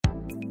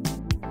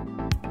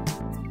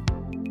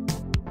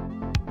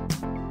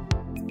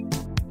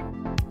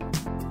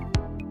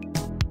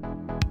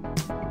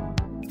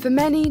For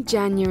many,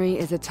 January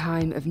is a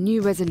time of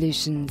new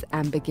resolutions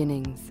and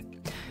beginnings.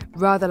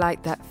 Rather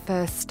like that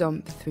first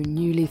stomp through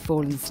newly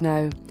fallen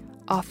snow,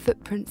 our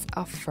footprints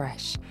are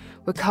fresh.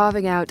 We're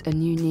carving out a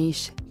new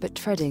niche, but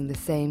treading the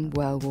same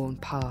well-worn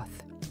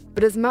path.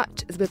 But as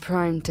much as we're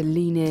primed to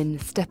lean in,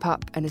 step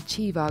up and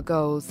achieve our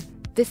goals,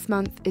 this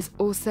month is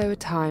also a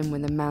time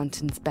when the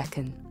mountains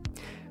beckon.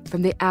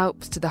 From the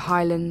Alps to the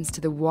highlands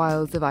to the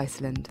wilds of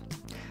Iceland.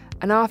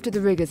 And after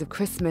the rigours of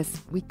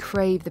Christmas, we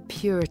crave the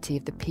purity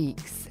of the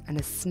peaks and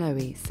a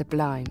snowy,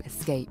 sublime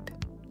escape.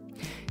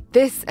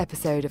 This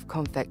episode of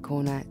Confect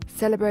Corner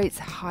celebrates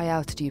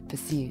high-altitude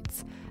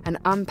pursuits and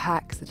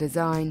unpacks the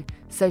design,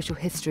 social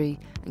history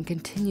and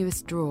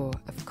continuous draw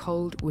of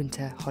cold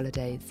winter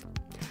holidays.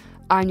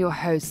 I'm your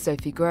host,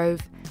 Sophie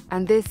Grove,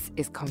 and this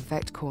is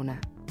Confect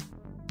Corner.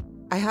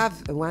 I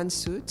have one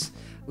suit,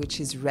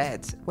 which is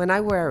red. When I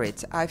wear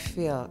it, I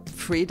feel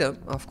freedom,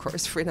 of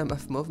course, freedom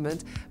of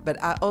movement,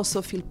 but I also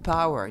feel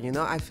power,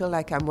 I feel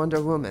like I'm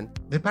Wonder Woman.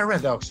 The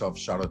paradox of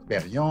Charlotte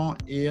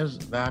Perriand is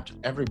that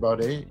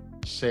everybody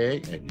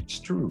say, and it's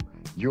true,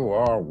 you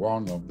are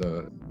one of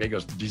the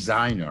biggest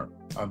designer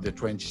of the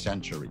 20th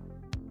century.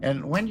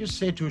 And when you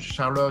say to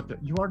Charlotte,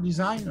 you are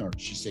designer,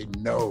 she said,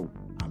 no,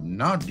 I'm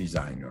not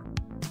designer,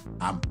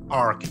 I'm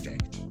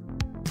architect.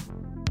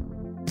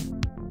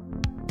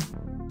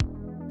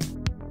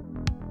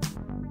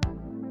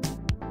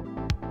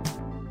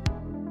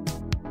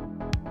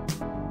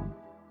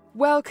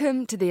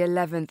 Welcome to the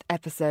 11th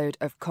episode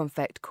of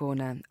Confect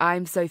Corner.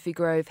 I'm Sophie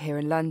Grove here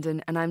in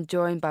London and I'm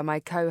joined by my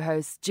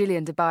co-hosts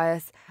Gillian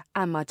Tobias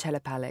and Marcella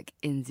Palek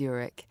in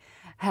Zurich.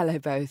 Hello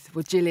both.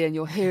 Well, Gillian,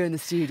 you're here in the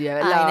studio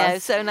at last. I know,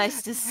 so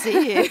nice to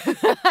see you.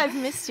 I've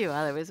missed you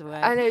while I was away.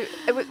 I know.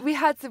 We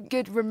had some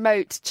good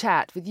remote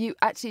chat with you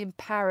actually in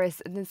Paris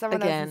and then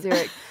someone else in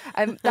Zurich.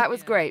 That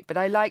was great, but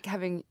I like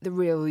having the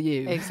real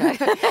you.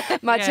 Exactly.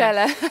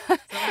 Marcella. Yes. So,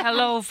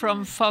 hello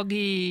from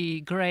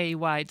foggy, grey,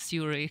 white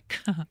Zurich.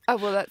 Oh,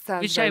 well, that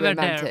sounds Wish very I were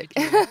romantic.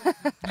 there.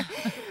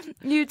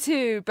 You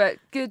too, but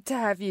good to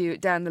have you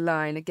down the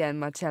line again,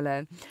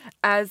 Marcella.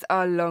 As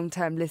our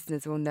long-term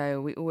listeners will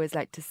know, we always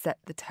like to set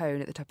the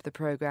tone at the top of the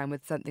programme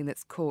with something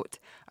that's caught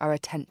our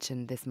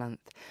attention this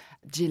month.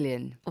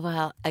 Gillian.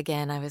 Well,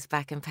 again, I was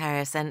back in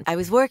Paris and I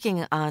was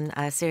working on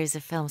a series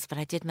of films, but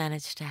I did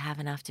manage to have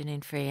an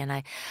afternoon free and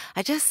I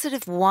just sort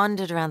of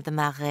wandered around the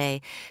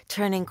Marais,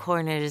 turning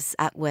corners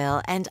at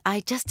will, and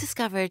I just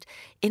discovered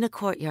in a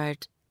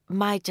courtyard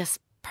my just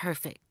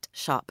perfect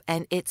shop,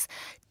 and it's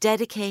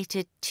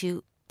dedicated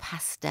to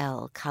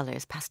pastel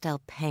colours, pastel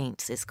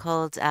paints. It's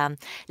called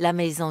La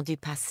Maison du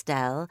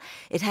Pastel.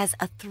 It has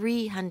a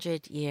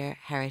 300-year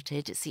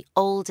heritage. It's the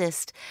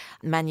oldest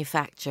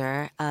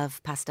manufacturer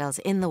of pastels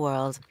in the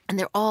world, and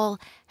they're all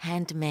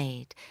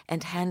handmade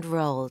and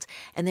hand-rolled,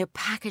 and they're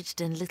packaged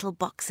in little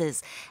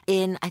boxes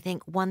in, I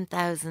think,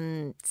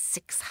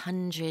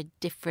 1,600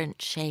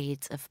 different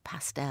shades of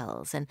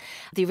pastels. And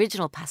the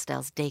original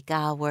pastels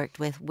Degas worked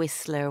with,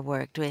 Whistler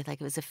worked with,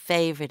 like it was a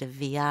favourite of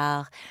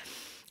Villard.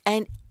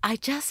 And I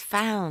just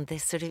found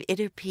this sort of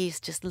inner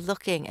peace just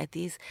looking at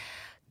these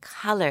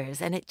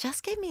colours, and it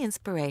just gave me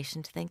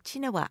inspiration to think, do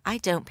you know what, I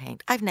don't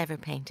paint, I've never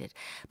painted,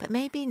 but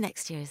maybe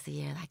next year is the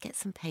year I get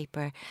some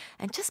paper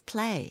and just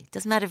play.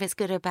 Doesn't matter if it's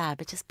good or bad,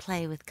 but just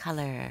play with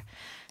colour.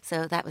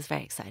 So that was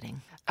very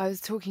exciting. I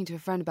was talking to a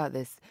friend about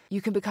this.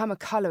 You can become a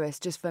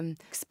colourist just from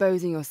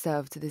exposing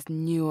yourself to this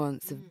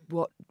nuance of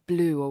what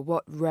blue or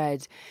what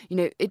red.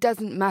 It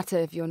doesn't matter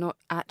if you're not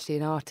actually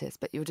an artist,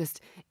 but you're just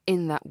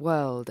in that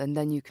world, and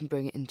then you can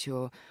bring it into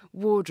your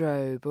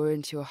wardrobe or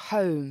into your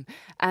home,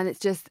 and it's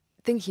just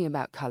thinking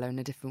about colour in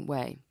a different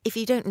way. If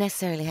you don't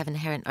necessarily have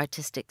inherent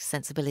artistic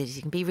sensibilities,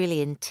 you can be really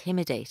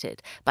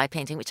intimidated by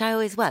painting, which I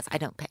always was. I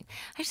don't paint.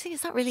 I just think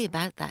it's not really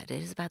about that.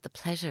 It is about the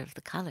pleasure of the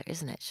colour,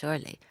 isn't it?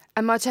 Surely.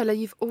 And Marcella,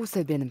 you've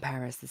also been in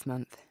Paris this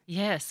month.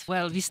 Yes,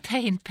 well, we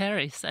stay in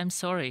Paris. I'm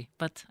sorry,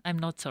 but I'm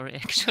not sorry,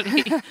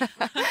 actually.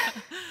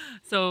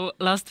 So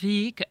last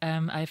week,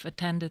 I've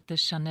attended the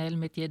Chanel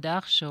Métiers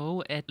d'Art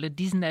show at Le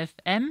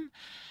 19M,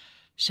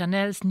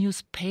 Chanel's new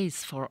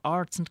space for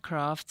arts and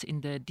crafts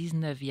in the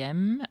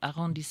 19e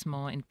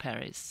arrondissement in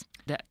Paris.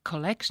 The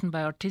collection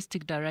by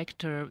artistic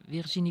director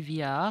Virginie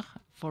Viard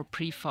for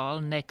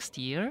pre-fall next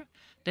year,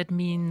 that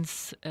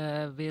means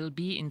will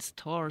be in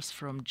stores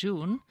from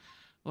June,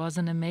 was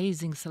an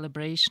amazing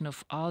celebration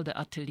of all the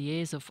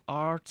ateliers of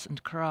arts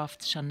and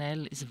crafts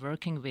Chanel is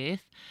working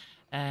with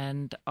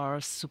and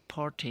are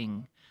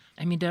supporting.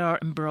 I mean, there are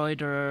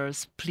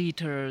embroiderers,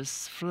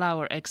 pleaters,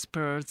 flower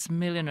experts,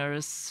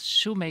 milliners,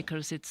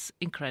 shoemakers. It's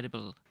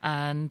incredible.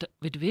 And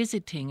with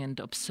visiting and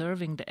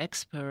observing the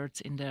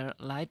experts in their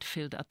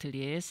light-filled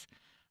ateliers,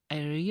 I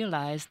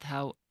realized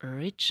how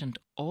rich and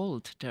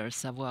old their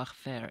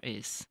savoir-faire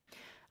is.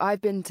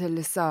 I've been to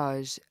Le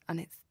Sage, and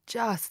it's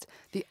just,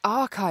 the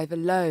archive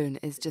alone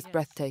is just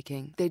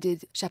breathtaking. They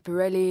did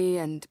Schiaparelli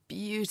and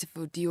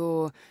beautiful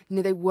Dior.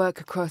 They work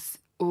across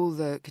all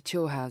the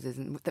couture houses,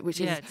 which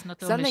is it's not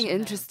only something Chanel.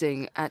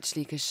 interesting,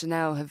 actually, because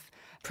Chanel have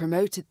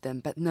promoted them,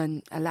 but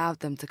none allowed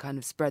them to kind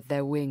of spread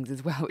their wings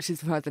as well, which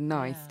is rather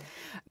nice.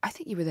 Yeah. I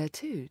think you were there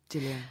too,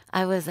 Gillian.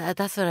 I was,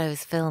 that's what I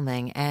was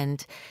filming,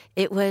 and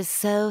it was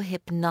so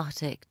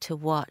hypnotic to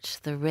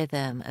watch the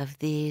rhythm of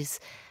these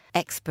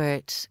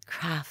expert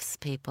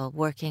craftspeople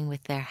working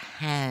with their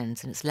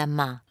hands, and it's la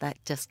main, that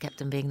just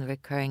kept on being the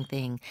recurring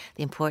thing,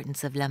 the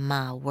importance of la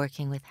main,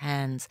 working with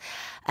hands,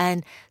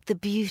 and the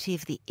beauty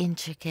of the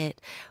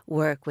intricate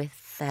work with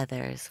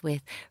feathers,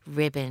 with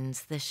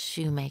ribbons, the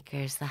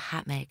shoemakers, the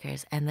hat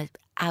makers, and the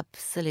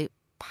absolute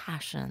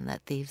passion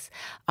that these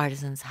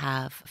artisans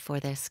have for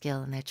their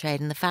skill and their trade,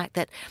 and the fact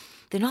that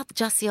they're not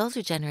just the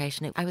older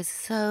generation. I was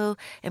so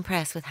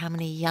impressed with how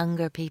many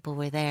younger people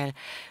were there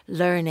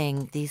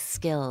learning these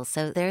skills.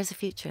 So there is a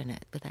future in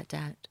it, without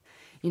doubt.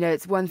 You know,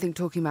 it's one thing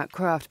talking about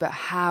craft, but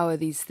how are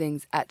these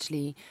things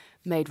actually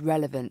made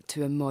relevant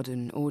to a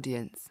modern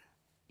audience?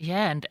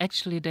 Yeah, and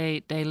actually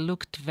they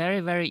looked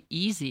very, very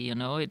easy, you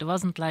know. It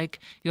wasn't like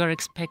you're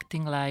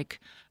expecting like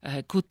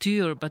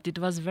couture, but it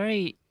was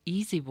very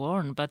easy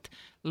worn. But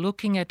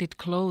looking at it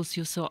close,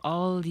 you saw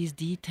all these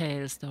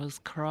details, those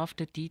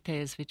crafted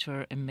details, which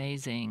were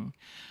amazing.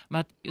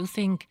 But you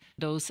think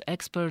those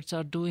experts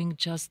are doing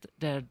just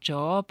their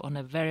job on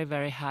a very,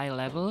 very high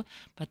level,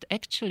 but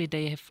actually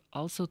they have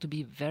also to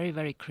be very,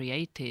 very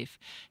creative.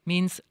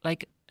 Means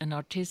like an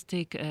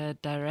artistic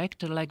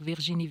director like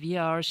Virginie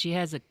Viard, she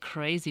has a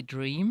crazy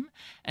dream,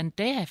 and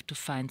they have to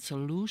find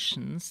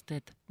solutions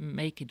that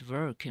make it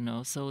work, you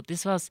know. So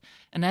this was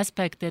an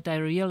aspect that I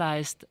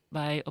realized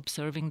by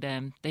observing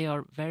them. They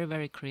are very,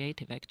 very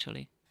creative,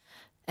 actually.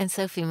 And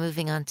Sophie,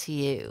 moving on to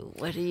you,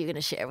 what are you going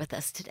to share with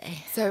us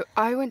today? So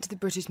I went to the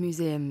British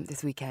Museum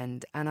this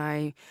weekend, and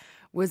I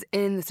was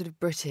in the sort of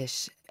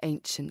British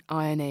ancient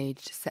Iron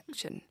Age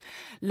section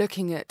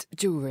looking at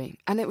jewellery,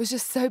 and it was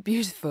just so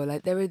beautiful.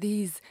 Like, there were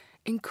these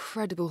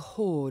incredible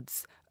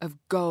hoards of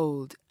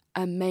gold,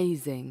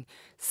 amazing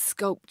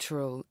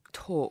sculptural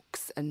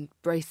torques and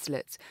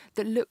bracelets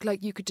that looked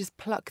like you could just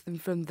pluck them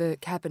from the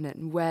cabinet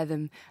and wear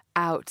them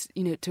out,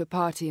 you know, to a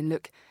party and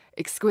look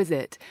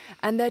exquisite.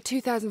 And they're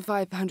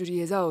 2,500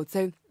 years old.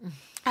 So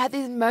I had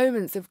these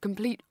moments of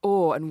complete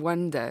awe and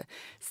wonder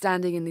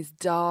standing in these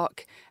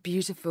dark,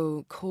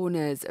 beautiful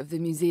corners of the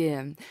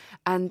museum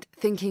and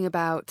thinking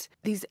about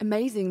these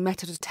amazing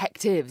metal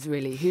detectives,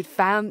 really, who'd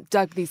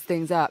dug these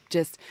things up,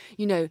 just,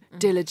 you know,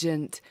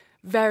 diligent,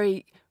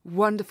 very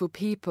wonderful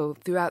people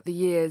throughout the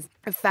years.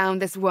 Have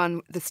found this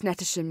one, the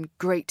Snettisham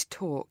Great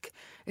Torque.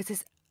 It's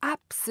this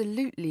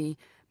absolutely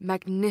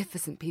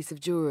magnificent piece of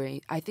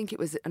jewellery. I think it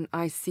was an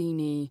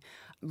Iceni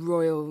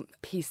royal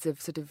piece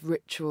of sort of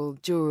ritual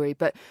jewellery.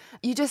 But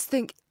you just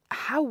think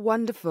how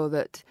wonderful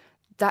that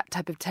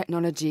type of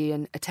technology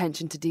and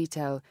attention to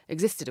detail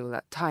existed all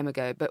that time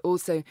ago. But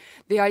also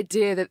the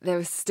idea that there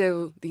were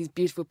still these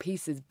beautiful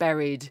pieces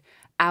buried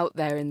out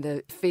there in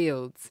the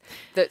fields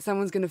that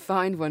someone's going to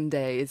find one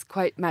day is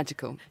quite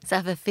magical. So I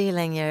have a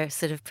feeling your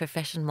sort of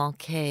profession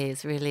manquée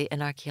is really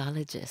an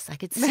archaeologist. I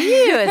could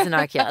see you as an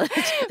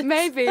archaeologist.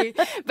 Maybe.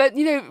 But,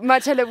 you know,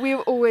 Marcella, we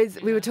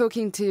were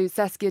talking to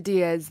Saskia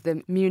Diaz,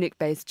 the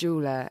Munich-based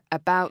jeweller,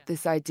 about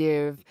this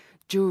idea of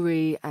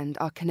jewellery and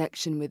our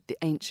connection with the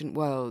ancient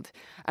world.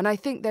 And I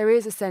think there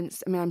is a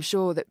sense, I mean, I'm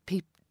sure that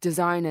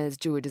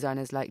jewelry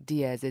designers like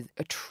Diaz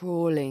are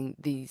trawling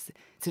these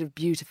sort of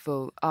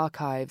beautiful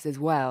archives as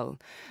well.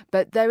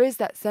 But there is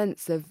that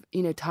sense of,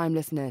 you know,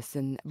 timelessness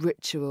and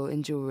ritual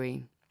in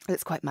jewelry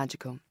that's quite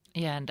magical.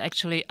 Yeah, and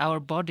actually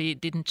our body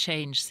didn't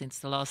change since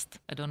the last,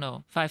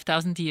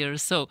 5,000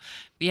 years. So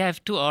we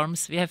have 2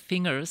 arms, we have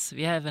fingers,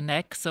 we have a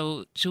neck,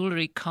 so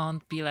jewelry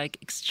can't be like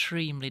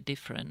extremely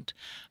different.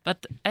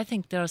 But I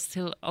think there are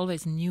still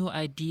always new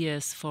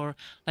ideas for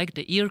like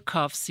the ear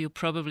cuffs. You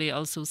probably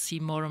also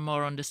see more and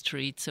more on the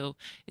street. So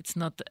it's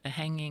not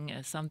hanging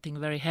something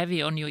very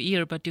heavy on your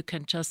ear, but you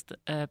can just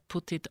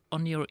put it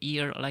on your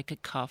ear like a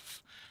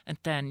cuff, and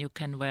then you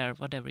can wear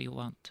whatever you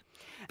want.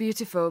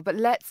 Beautiful, but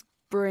let's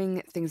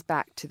bring things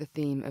back to the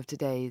theme of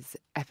today's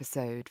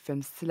episode,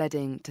 from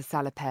sledding to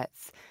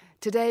salopettes.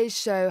 Today's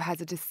show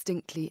has a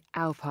distinctly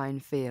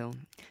Alpine feel.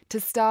 To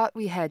start,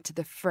 we head to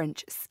the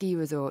French ski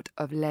resort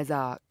of Les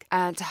Arcs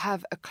and to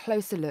have a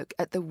closer look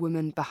at the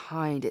woman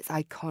behind its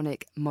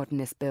iconic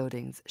modernist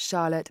buildings,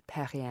 Charlotte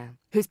Perrien,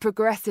 whose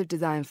progressive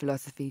design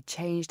philosophy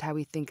changed how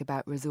we think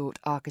about resort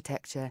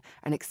architecture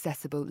and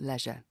accessible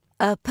leisure.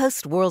 A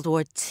post-World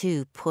War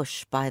II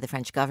push by the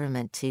French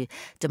government to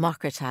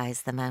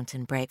democratise the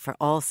mountain break for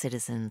all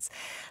citizens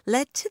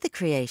led to the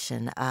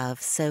creation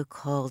of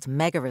so-called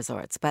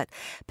mega-resorts, but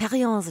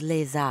Perrien's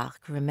Les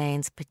Arcs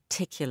remains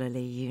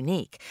particularly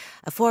unique,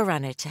 a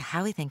forerunner to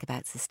how we think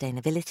about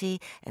sustainability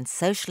and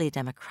socially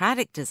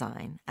democratic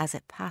design. As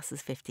it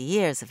passes 50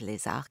 years of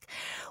Les Arcs,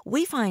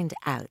 we find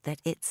out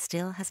that it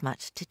still has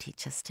much to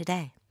teach us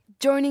today.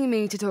 Joining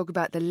me to talk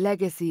about the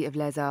legacy of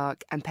Les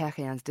Arcs and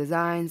Perriand's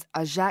designs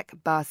are Jacques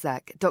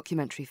Barsac,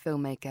 documentary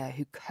filmmaker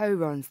who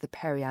co-runs the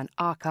Perriand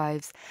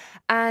Archives,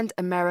 and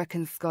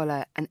American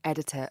scholar and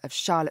editor of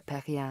Charlotte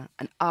Perriand,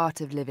 An Art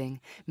of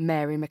Living,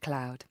 Mary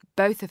McLeod,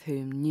 both of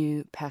whom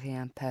knew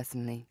Perriand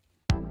personally.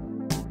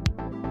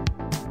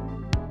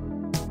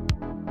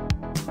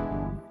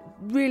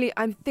 Really,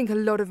 I think a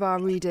lot of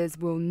our readers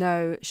will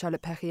know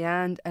Charlotte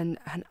Perriand and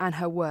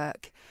her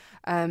work.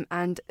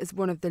 And as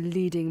one of the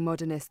leading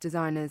modernist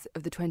designers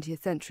of the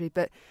 20th century.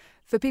 But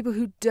for people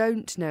who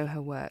don't know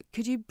her work,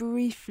 could you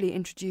briefly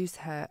introduce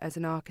her as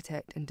an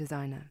architect and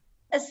designer?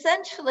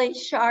 Essentially,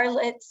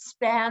 Charlotte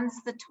spans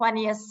the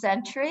 20th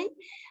century.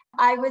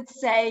 I would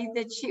say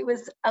that she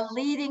was a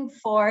leading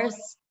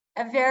force,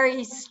 a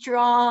very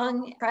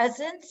strong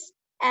presence,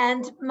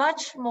 and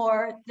much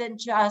more than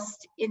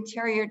just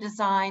interior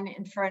design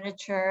and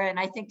furniture. And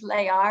I think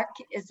Les Arcs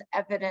is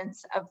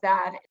evidence of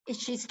that.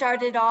 She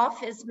started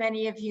off, as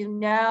many of you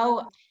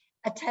know,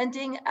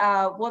 attending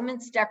a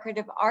women's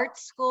decorative art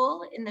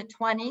school in the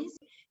 20s,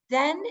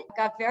 then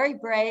got very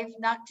brave,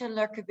 knocked on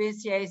Le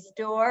Corbusier's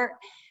door,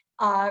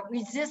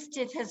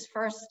 resisted his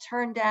first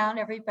turn down.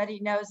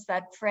 Everybody knows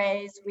that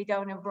phrase, we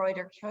don't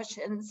embroider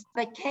cushions,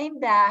 but came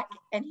back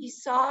and he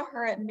saw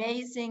her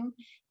amazing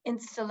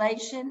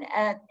installation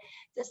at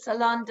the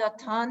Salon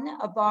d'Automne,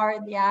 a bar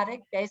in the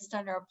attic based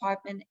on her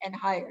apartment, and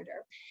hired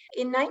her.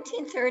 In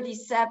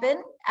 1937,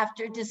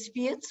 after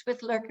disputes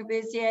with Le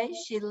Corbusier,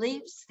 she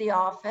leaves the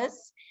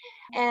office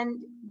and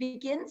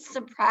begins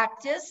some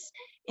practice,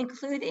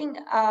 including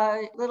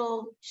a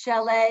little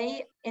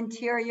chalet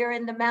interior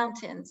in the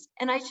mountains.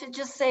 And I should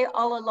just say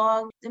all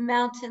along, the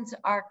mountains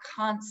are a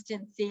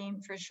constant theme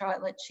for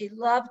Charlotte. She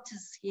loved to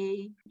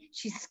ski.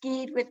 She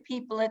skied with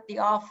people at the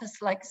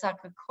office like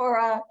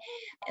Sakakura,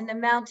 and the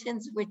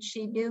mountains, which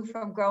she knew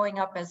from growing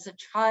up as a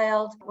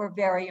child, were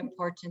very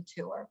important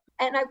to her.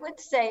 And I would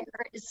say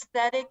her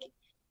aesthetic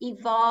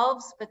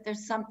evolves, but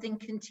there's something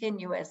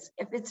continuous.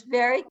 If it's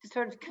very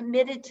sort of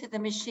committed to the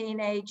machine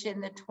age in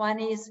the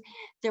 20s,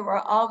 there were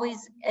always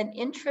an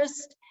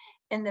interest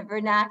in the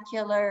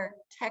vernacular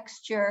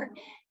texture,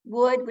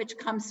 wood, which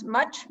comes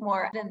much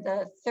more in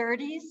the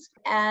 30s.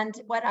 And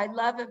what I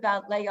love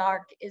about Les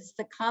Arcs is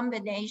the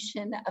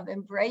combination of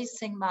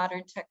embracing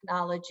modern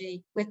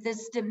technology with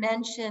this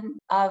dimension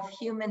of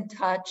human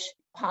touch,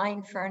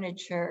 pine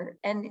furniture,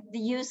 and the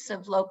use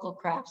of local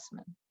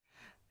craftsmen.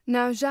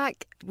 Now,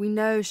 Jacques, we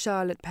know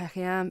Charlotte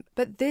Perriand,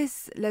 but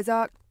this Les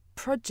Arcs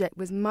project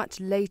was much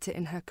later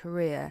in her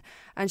career,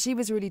 and she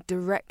was really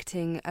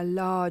directing a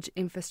large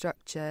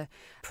infrastructure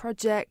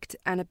project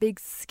and a big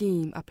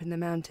scheme up in the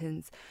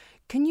mountains.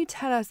 Can you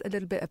tell us a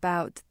little bit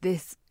about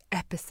this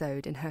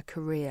episode in her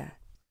career?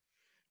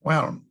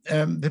 Well,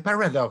 the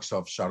paradox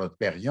of Charlotte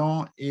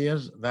Perriand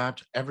is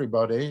that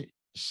everybody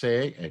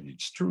say, and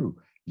it's true,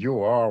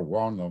 you are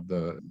one of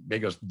the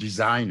biggest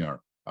designer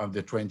of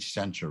the 20th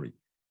century.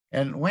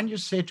 And when you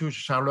say to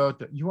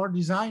Charlotte, you are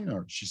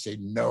designer, she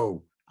said,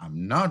 no,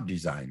 I'm not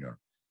designer,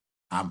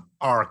 I'm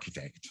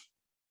architect.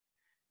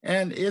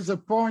 And it's a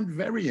point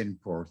very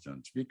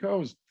important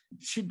because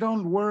she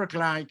don't work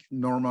like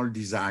normal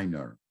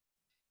designer.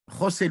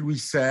 José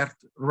Luis Sert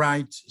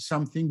writes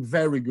something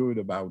very good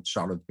about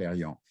Charlotte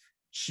Perriand.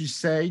 She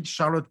said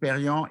Charlotte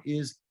Perriand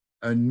is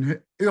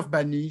an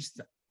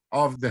urbanist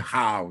of the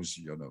house,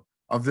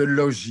 of the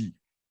logis.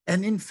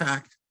 And in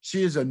fact,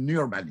 she is an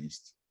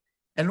urbanist.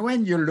 And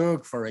when you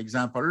look, for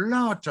example, a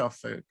lot of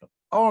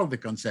all the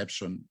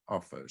conception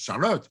of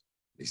Charlotte,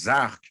 Les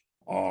Arcs,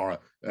 or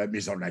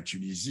Maison de la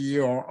Tunisie,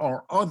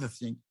 or other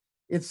things,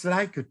 it's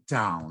like a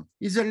town.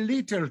 It's a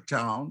little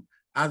town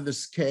at the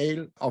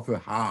scale of a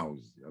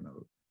house,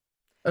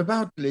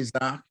 About Les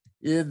Arcs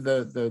is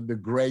the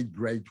great,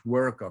 great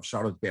work of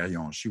Charlotte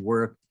Perriand. She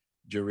worked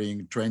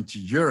during 20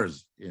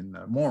 years,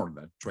 more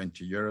than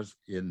 20 years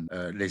in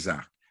Les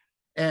Arcs.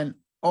 And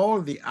all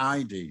the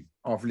idea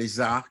of Les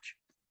Arcs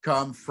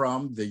come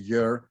from the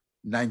year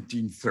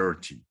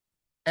 1930.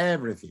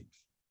 Everything.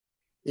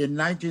 In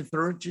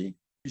 1930,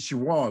 she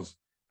was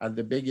at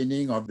the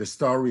beginning of the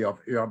story of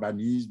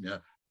urbanism,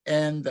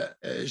 and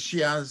she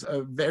has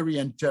a very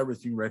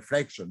interesting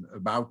reflection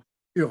about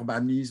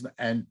urbanism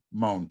and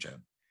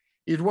mountain.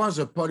 It was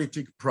a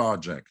politic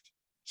project.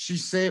 She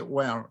said,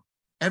 well,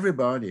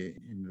 everybody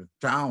in the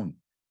town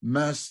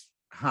must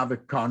have a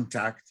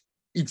contact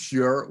each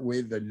year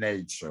with the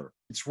nature.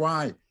 It's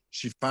why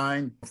she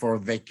finds for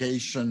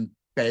vacation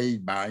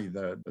paid by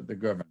the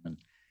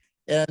government.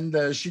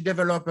 And she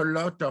developed a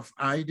lot of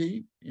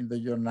ideas in the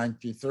year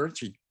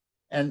 1930.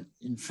 And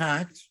in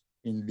fact,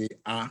 in the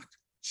art,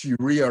 she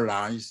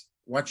realized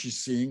what she's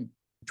seeing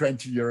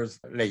 20 years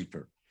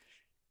later.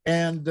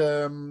 And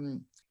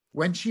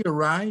when she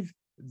arrived,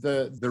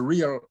 the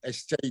real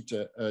estate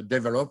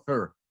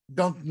developer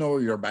don't know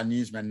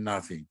urbanism and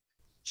nothing.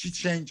 She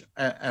changed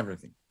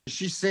everything.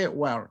 She said,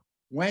 well,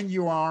 when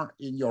you are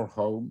in your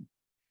home,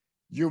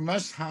 you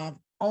must have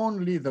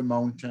only the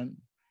mountain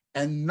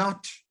and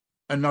not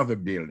another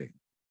building.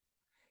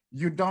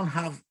 You don't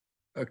have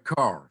a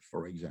car,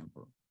 for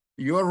example.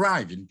 You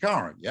arrive in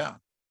car, yeah,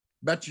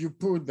 but you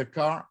put the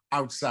car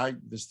outside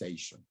the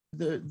station.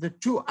 The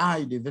two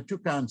ideas, the two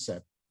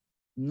concepts,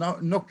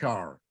 no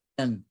car,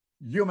 and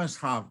you must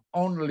have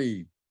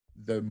only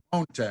the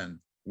mountain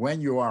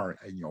when you are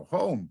in your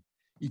home,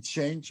 it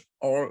changed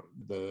all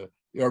the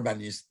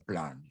urbanist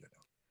plan.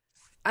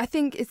 I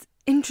think it's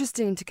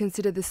interesting to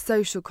consider the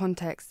social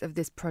context of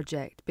this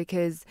project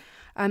because,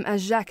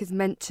 as Jacques has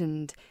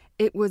mentioned,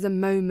 it was a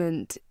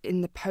moment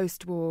in the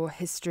post-war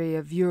history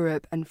of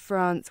Europe and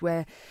France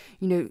where,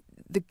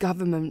 the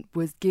government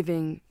was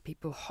giving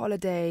people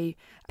holiday,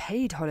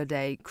 paid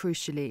holiday,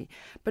 crucially,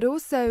 but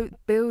also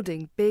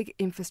building big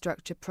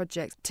infrastructure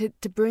projects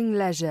to bring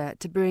leisure,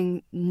 to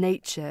bring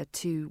nature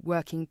to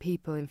working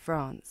people in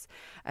France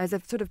as a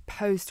sort of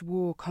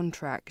post-war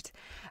contract.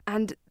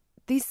 And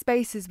these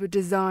spaces were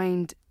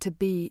designed to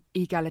be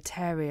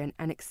egalitarian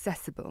and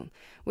accessible,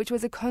 which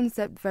was a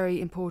concept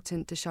very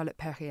important to Charlotte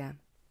Perriand.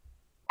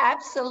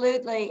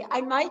 Absolutely.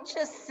 I might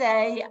just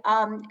say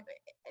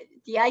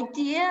the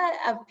idea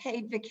of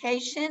paid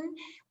vacation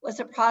was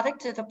a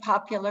product of the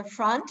Popular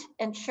Front,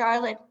 and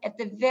Charlotte, at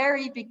the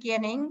very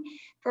beginning,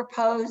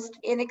 proposed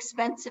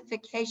inexpensive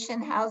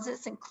vacation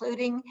houses,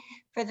 including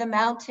for the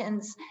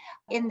mountains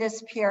in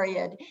this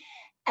period.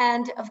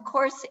 And of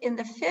course, in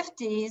the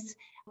 50s,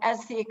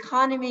 as the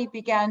economy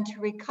began to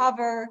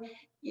recover,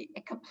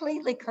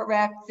 completely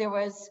correct, there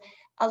was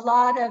a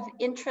lot of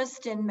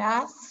interest in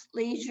mass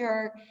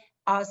leisure,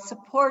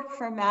 support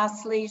for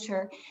mass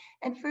leisure.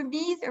 And for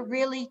me, there are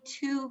really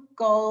two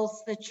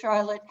goals that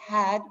Charlotte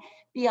had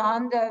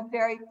beyond the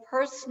very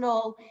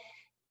personal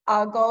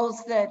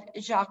goals that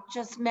Jacques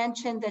just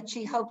mentioned that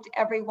she hoped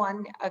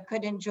everyone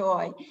could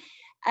enjoy.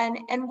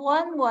 And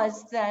one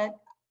was that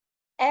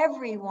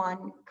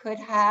everyone could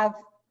have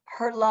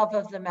her love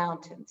of the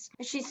mountains.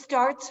 She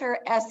starts her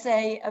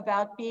essay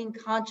about being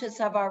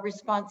conscious of our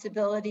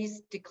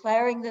responsibilities,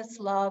 declaring this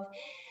love,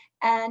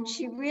 and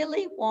she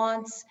really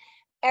wants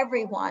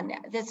everyone.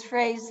 This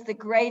phrase, the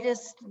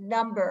greatest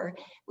number,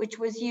 which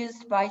was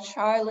used by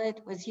Charlotte,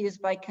 was used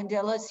by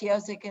Candillus,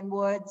 Yosick, and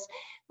Woods,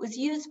 was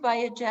used by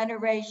a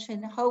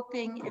generation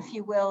hoping, if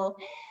you will,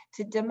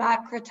 to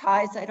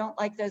democratize, I don't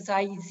like those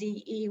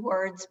IZE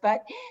words,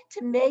 but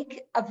to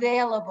make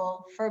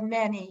available for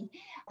many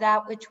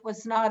that which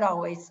was not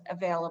always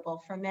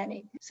available for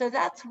many. So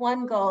that's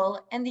one goal.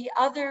 And the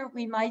other,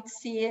 we might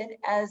see it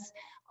as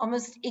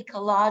almost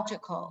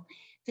ecological,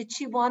 that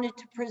she wanted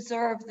to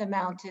preserve the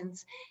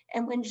mountains.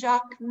 And when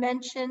Jacques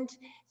mentioned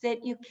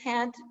that you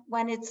can't,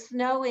 when it's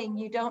snowing,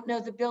 you don't know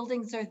the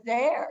buildings are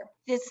there,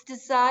 this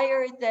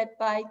desire that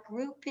by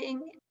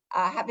grouping,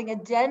 having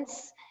a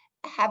dense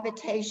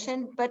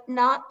habitation, but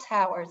not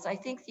towers. I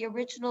think the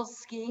original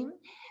scheme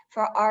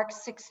for ARC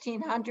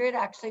 1600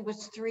 actually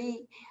was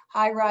 3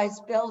 high-rise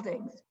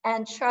buildings.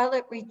 And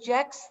Charlotte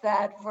rejects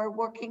that for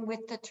working with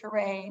the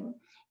terrain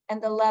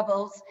and the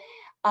levels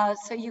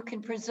so you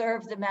can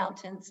preserve the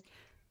mountains.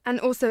 And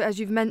also, as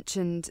you've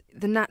mentioned,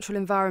 the natural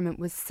environment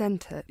was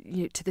centre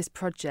to this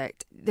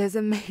project. There's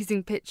an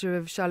amazing picture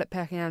of Charlotte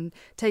Perriand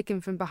taken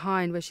from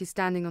behind where she's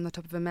standing on the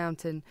top of a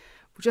mountain,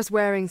 just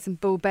wearing some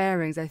ball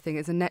bearings, I think,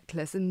 as a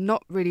necklace, and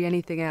not really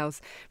anything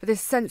else. But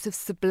this sense of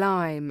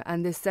sublime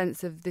and this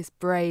sense of this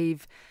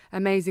brave,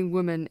 amazing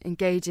woman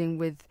engaging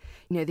with,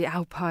 the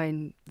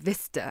Alpine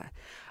vista.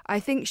 I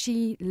think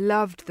she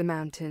loved the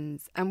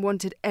mountains and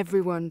wanted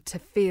everyone to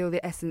feel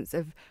the essence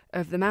of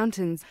the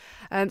mountains.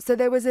 So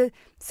there was a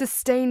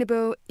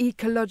sustainable,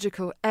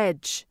 ecological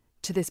edge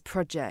to this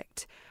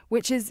project,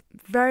 which is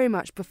very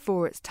much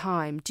before its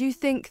time. Do you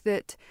think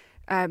that,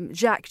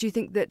 Jacques, do you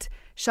think that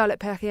Charlotte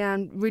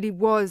Perriand really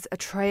was a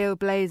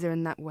trailblazer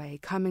in that way,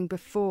 coming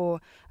before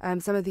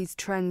some of these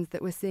trends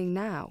that we're seeing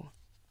now?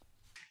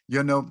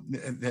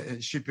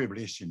 She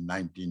published in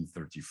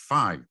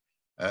 1935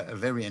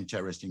 very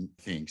interesting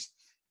things.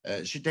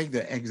 She takes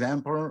the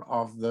example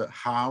of the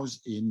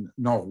house in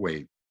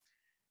Norway.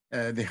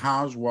 The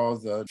house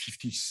was the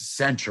 15th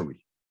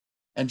century.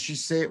 And she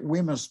said,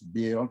 we must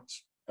build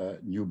a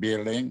new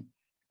building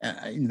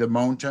in the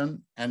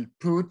mountain and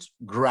put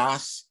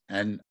grass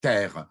and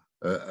terre,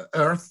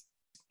 earth,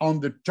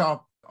 on the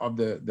top of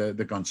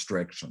the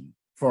construction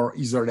for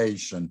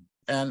isolation.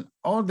 And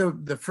all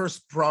the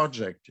first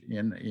project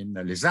in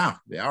Les Arts,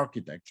 the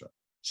architecture,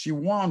 she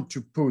wanted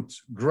to put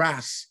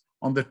grass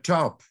on the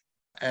top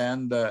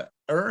and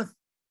earth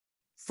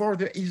for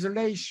the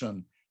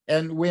isolation.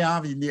 And we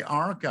have in the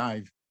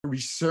archive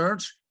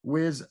research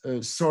with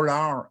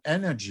solar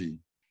energy.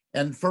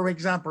 And for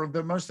example,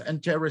 the most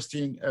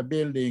interesting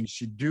building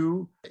she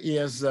do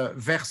is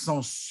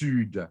Versant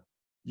Sud.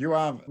 You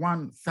have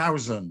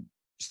 1,000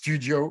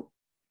 studio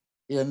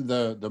in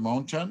the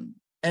mountain,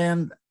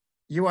 and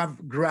you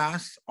have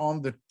grass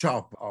on the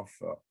top of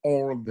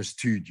all the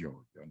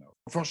studio.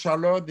 For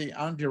Charlotte, the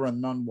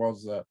environment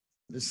was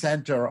the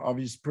center of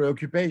his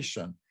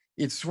preoccupation.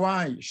 It's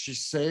why she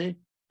say,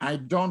 I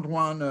don't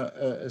want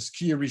a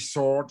ski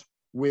resort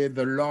with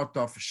a lot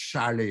of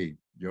chalet,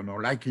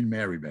 like in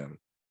Maribel,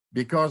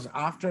 because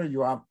after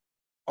you have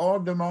all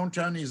the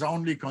mountain is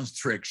only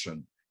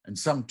construction. And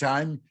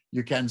sometimes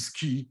you can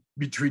ski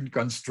between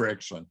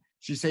construction.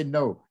 She said,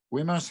 no,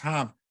 we must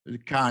have a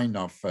kind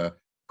of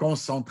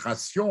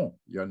concentration,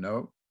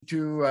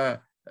 to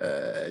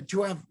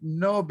have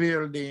no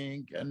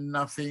building and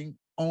nothing,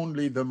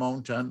 only the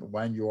mountain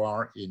when you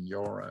are in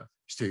your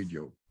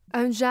studio.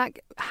 Jacques,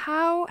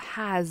 how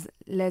has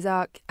Les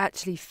Arcs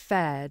actually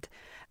fared?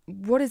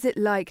 What is it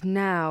like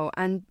now?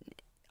 And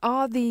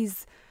are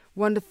these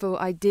wonderful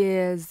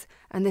ideas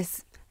and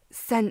this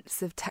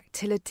sense of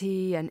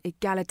tactility and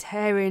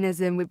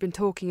egalitarianism we've been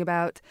talking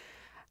about,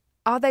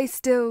 are they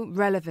still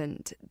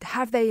relevant?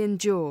 Have they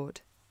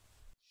endured?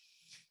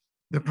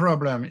 The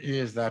problem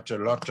is that a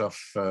lot of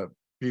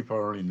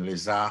people in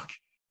Les Arcs,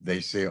 they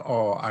say,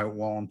 oh, I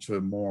want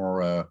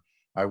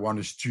I want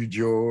a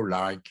studio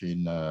like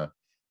in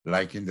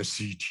the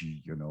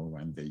city,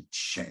 and they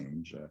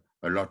change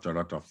a lot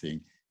of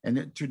things.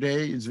 And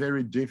today it's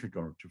very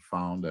difficult to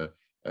find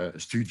a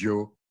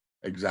studio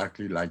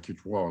exactly like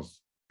it was.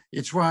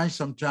 It's why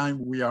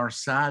sometimes we are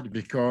sad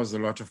because a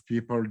lot of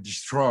people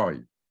destroy.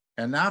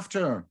 And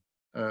after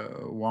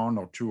 1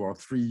 or 2 or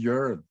 3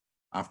 years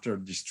after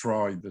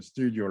destroy the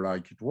studio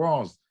like it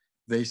was,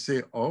 they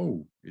say,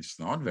 oh, it's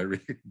not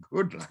very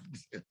good like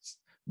this.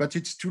 But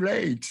it's too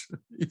late.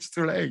 It's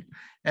too late.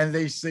 And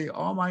they say,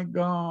 oh my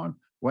God,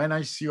 when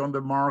I see on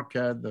the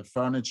market the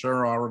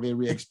furniture are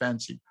very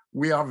expensive,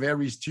 we are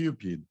very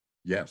stupid.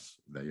 Yes,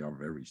 they are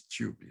very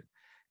stupid.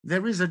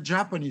 There is a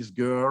Japanese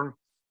girl,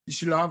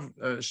 she loves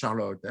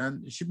Charlotte,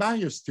 and she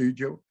buys a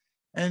studio,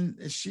 and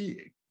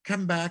she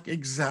come back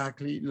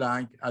exactly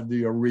like at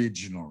the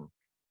original.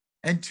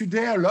 And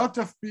today, a lot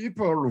of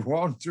people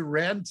want to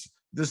rent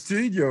the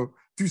studio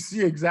to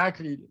see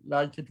exactly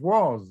like it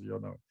was,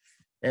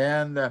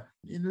 And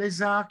in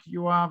Les Arcs,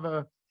 you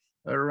have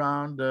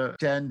around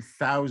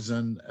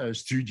 10,000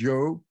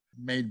 studio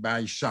made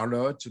by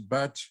Charlotte,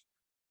 but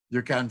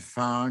you can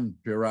find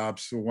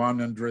perhaps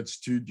 100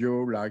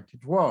 studio like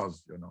it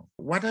was,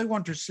 What I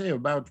want to say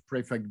about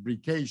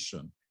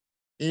prefabrication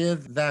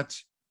is that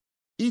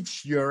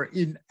each year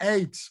in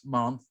 8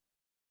 months,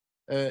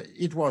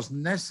 it was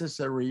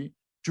necessary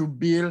to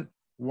build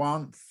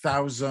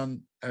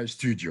 1,000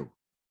 studio.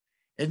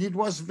 And it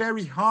was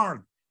very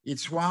hard.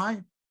 It's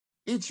why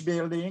each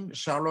building,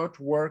 Charlotte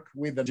worked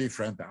with a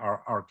different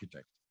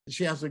architect.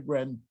 She has a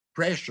grand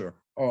pressure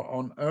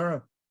on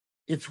her.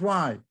 It's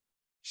why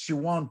she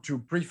wants to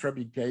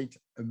prefabricate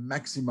a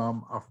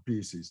maximum of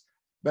pieces.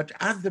 But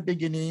at the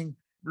beginning,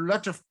 a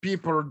lot of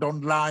people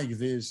don't like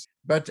this.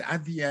 But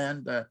at the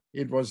end,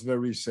 it was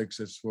very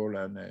successful,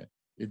 and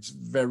it's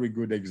very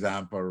good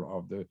example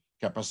of the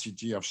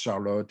capacity of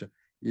Charlotte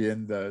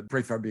in the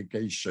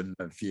prefabrication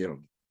field.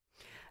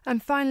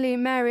 And finally,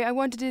 Mary, I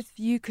wondered if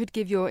you could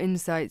give your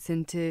insights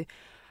into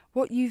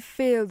what you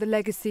feel the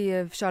legacy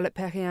of Charlotte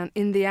Perrien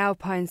in the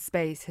Alpine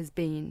space has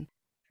been.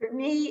 For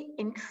me,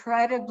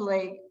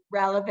 incredibly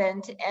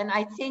relevant. And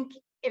I think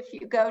if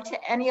you go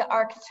to any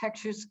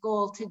architecture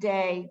school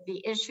today,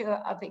 the issue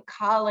of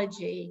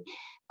ecology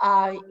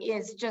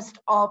is just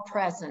all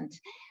present.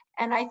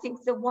 And I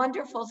think the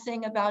wonderful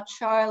thing about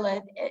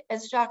Charlotte,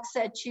 as Jacques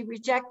said, she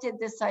rejected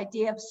this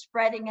idea of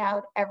spreading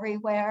out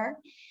everywhere.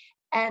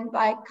 And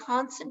by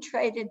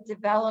concentrated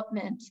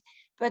development,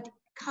 but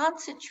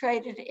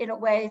concentrated in a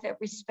way that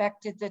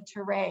respected the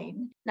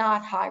terrain,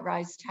 not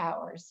high-rise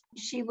towers,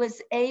 she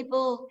was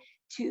able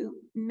to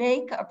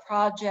make a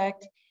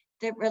project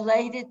that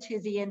related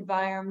to the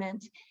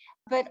environment,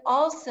 but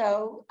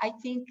also, I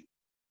think,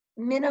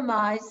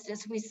 minimized,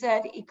 as we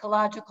said,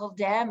 ecological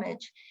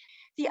damage.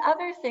 The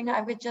other thing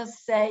I would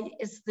just say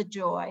is the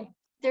joy.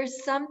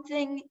 There's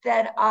something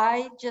that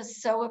I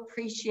just so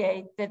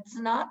appreciate that's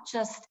not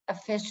just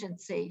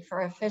efficiency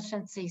for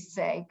efficiency's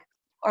sake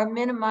or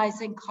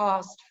minimizing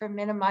cost for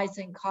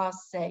minimizing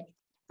cost's sake,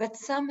 but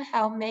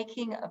somehow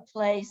making a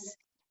place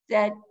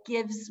that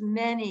gives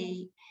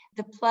many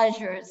the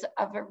pleasures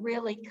of a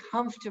really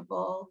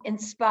comfortable,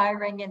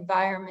 inspiring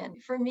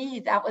environment. For me,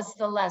 that was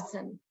the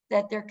lesson,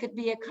 that there could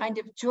be a kind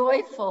of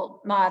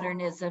joyful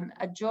modernism,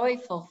 a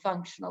joyful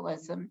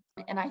functionalism.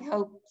 And I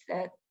hope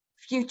that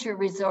future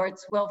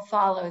resorts will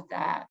follow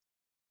that.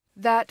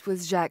 That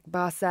was Jacques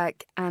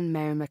Barsac and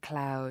Mary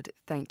McLeod.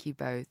 Thank you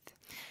both.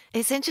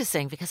 It's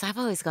interesting because I've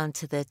always gone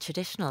to the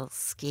traditional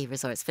ski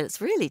resorts, but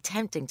it's really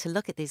tempting to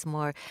look at these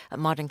more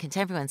modern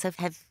contemporary ones.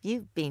 Have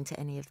you been to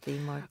any of the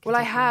more Well,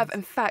 I have. ones?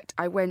 In fact,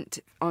 I went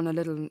on a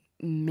little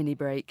mini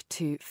break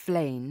to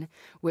Flaine,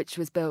 which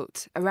was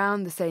built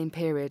around the same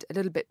period, a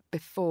little bit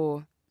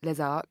before Les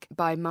Arcs,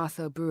 by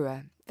Marcel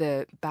Breuer,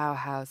 the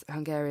Bauhaus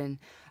Hungarian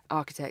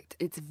architect.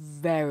 It's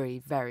very,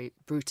 very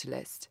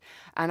brutalist.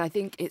 And I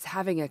think it's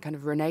having a kind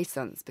of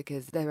renaissance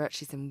because there are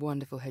actually some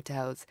wonderful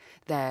hotels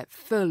there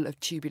full of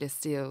tubular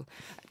steel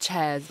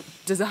chairs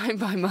designed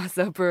by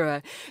Marcel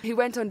Breuer, who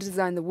went on to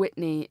design the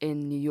Whitney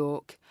in New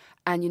York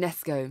and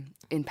UNESCO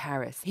in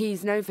Paris.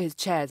 He's known for his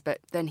chairs, but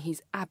then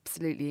he's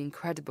absolutely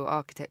incredible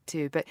architect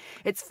too. But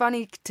it's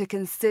funny to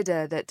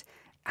consider that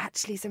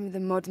actually some of the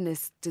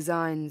modernist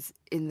designs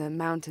in the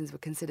mountains were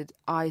considered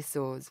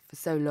eyesores for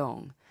so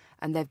long.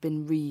 and they've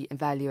been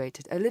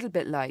re-evaluated, a little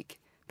bit like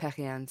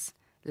Perriand's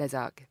Les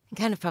Arcs.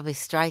 Kind of probably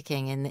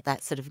striking in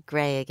that sort of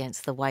grey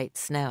against the white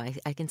snow.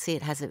 I can see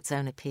it has its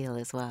own appeal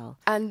as well.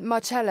 And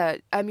Marcella,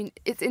 I mean,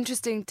 it's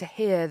interesting to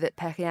hear that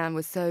Perriand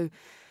was so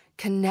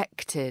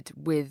connected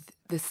with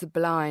the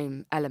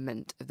sublime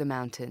element of the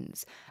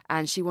mountains,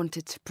 and she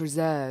wanted to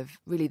preserve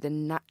really the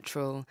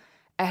natural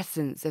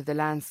essence of the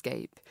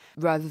landscape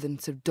rather than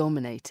sort of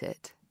dominate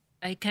it.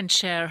 I can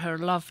share her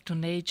love to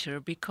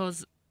nature,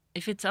 because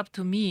if it's up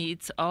to me,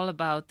 it's all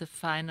about the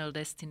final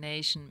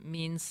destination.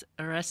 Means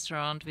a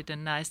restaurant with a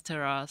nice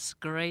terrace,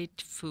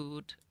 great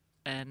food,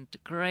 and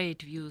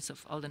great views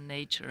of all the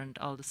nature and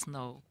all the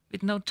snow.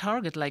 With no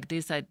target like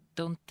this, I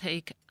don't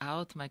take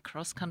out my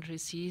cross-country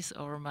skis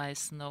or my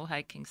snow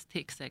hiking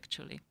sticks,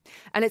 actually.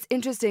 And it's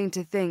interesting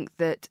to think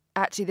that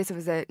actually this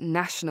was a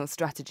national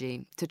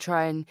strategy to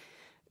try and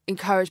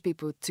encourage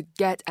people to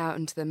get out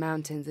into the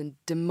mountains and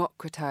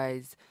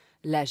democratise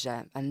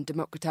leisure and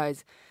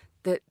democratise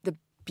the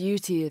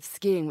beauty of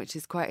skiing, which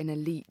is quite an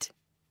elite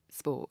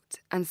sport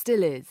and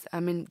still is.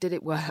 I mean, did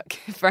it work,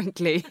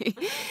 frankly?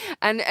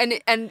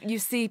 and you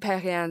see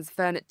Perriand's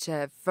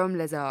furniture from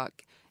Les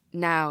Arcs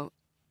now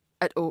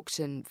at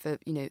auction for,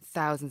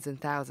 thousands and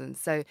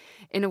thousands. So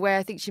in a way,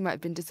 I think she might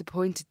have been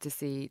disappointed to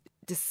see,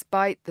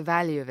 despite the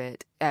value of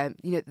it,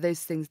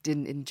 those things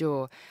didn't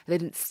endure. They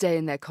didn't stay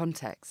in their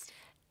context.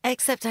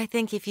 Except I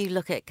think if you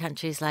look at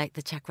countries like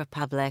the Czech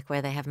Republic,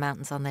 where they have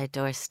mountains on their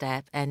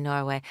doorstep, and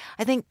Norway,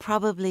 I think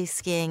probably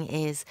skiing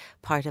is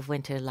part of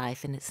winter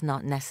life and it's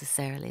not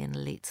necessarily an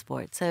elite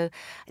sport. So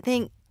I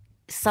think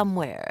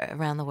somewhere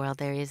around the world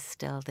there is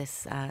still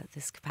this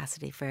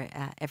capacity for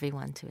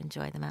everyone to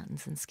enjoy the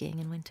mountains and skiing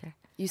in winter.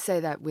 You say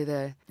that with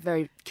a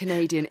very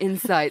Canadian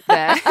insight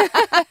there.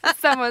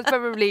 Someone's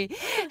probably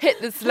hit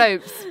the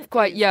slopes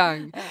quite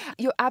young.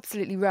 You're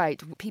absolutely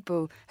right.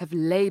 People have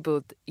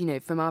labelled,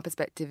 from our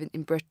perspective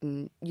in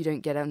Britain, you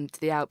don't get onto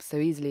the Alps so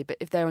easily. But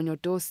if they're on your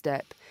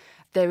doorstep,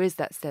 there is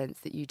that sense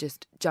that you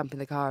just jump in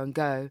the car and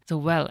go. So,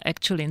 well,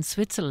 actually in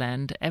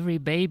Switzerland, every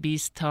baby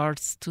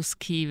starts to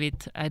ski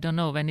with, I don't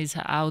know, when he's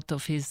out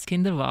of his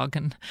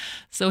kinderwagen.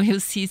 So you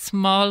see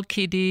small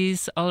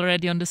kiddies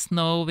already on the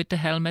snow with the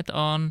helmet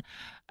on.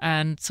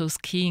 And so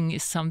skiing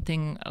is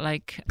something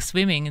like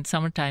swimming in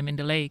summertime in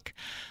the lake.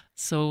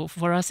 So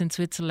for us in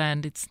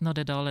Switzerland, it's not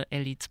at all an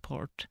elite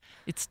sport.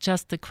 It's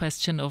just a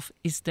question of,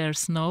 is there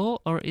snow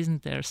or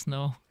isn't there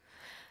snow?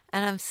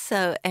 And I'm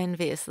so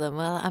envious of them.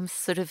 Well, I'm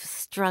sort of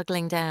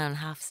struggling down,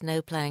 half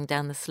snowplowing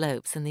down the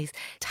slopes, and these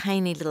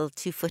tiny little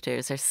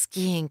 2-footers are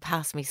skiing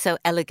past me so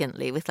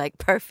elegantly with like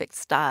perfect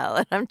style.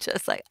 And I'm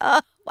just like,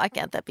 oh, why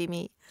can't that be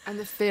me? And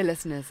the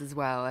fearlessness as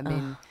well. I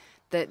mean,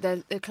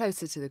 they're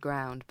closer to the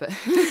ground, but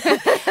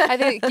I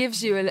think it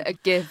gives you a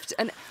gift.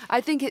 And I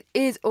think it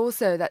is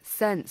also that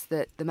sense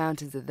that the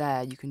mountains are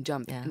there. You can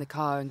jump in the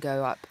car and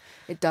go up.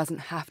 It doesn't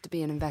have to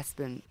be an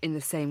investment in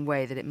the same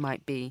way that it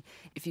might be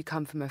if you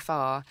come from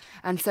afar.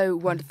 And so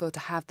wonderful to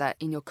have that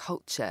in your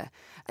culture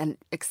and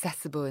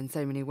accessible in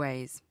so many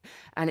ways.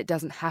 And it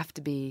doesn't have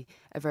to be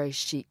a very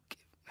chic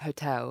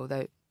hotel,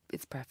 though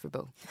it's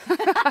preferable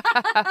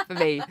for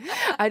me.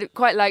 I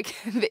quite like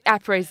the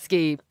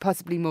après-ski,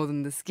 possibly more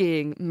than the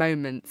skiing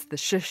moments, the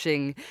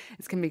shushing.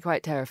 It can be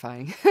quite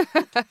terrifying.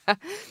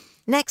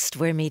 Next,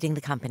 we're meeting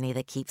the company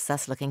that keeps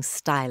us looking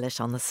stylish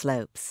on the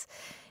slopes.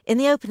 In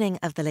the opening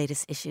of the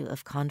latest issue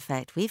of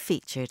Confect, we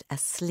featured a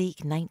sleek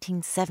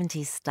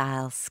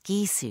 1970s-style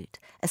ski suit,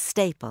 a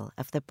staple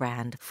of the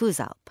brand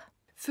Fusalp.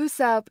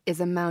 Fusalp is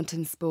a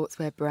mountain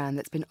sportswear brand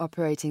that's been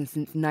operating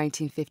since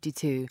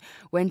 1952,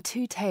 when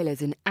two tailors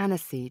in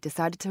Annecy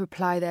decided to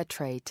apply their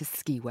trade to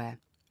ski wear.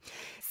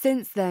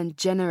 Since then,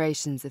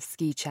 generations of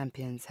ski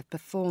champions have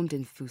performed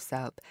in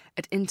Fusalp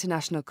at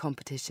international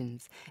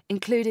competitions,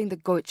 including the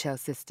Goitschel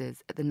sisters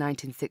at the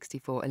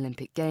 1964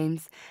 Olympic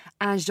Games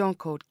and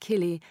Jean-Claude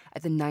Killy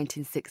at the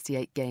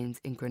 1968 Games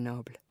in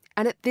Grenoble.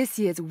 And at this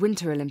year's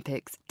Winter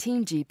Olympics,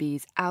 Team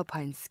GB's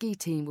Alpine ski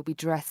team will be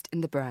dressed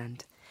in the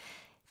brand.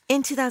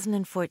 In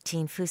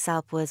 2014,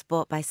 Fusalp was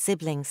bought by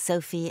siblings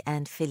Sophie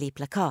and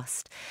Philippe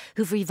Lacoste,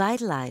 who've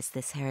revitalised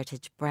this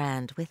heritage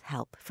brand with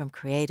help from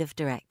creative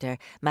director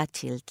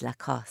Mathilde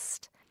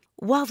Lacoste.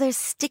 While they're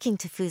sticking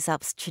to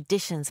Fusalp's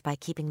traditions by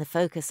keeping the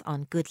focus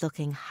on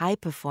good-looking,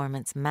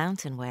 high-performance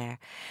mountain wear,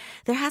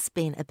 there has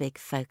been a big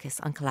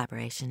focus on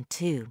collaboration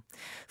too.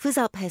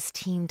 Fusalp has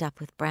teamed up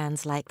with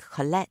brands like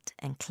Colette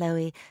and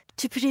Chloe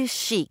to produce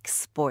chic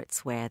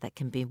sportswear that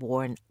can be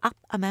worn up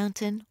a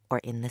mountain or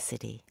in the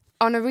city.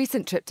 On a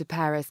recent trip to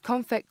Paris,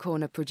 Confect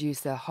Corner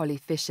producer Holly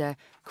Fisher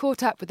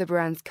caught up with the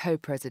brand's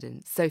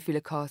co-president, Sophie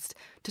Lacoste,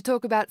 to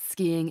talk about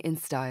skiing in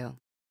style.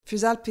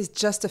 Fusalp is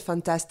just a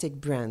fantastic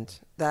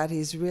brand that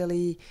is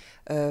really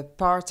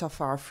part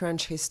of our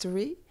French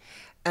history.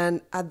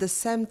 And at the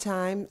same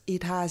time,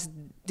 it has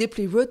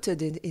deeply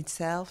rooted in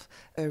itself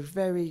a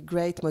very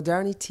great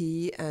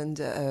modernity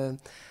and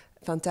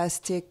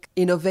fantastic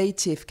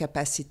innovative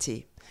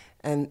capacity.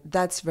 And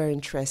that's very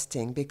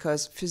interesting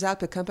because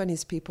Fusalp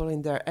accompanies people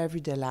in their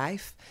everyday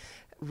life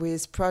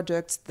with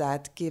products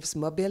that gives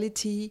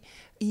mobility,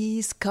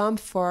 ease,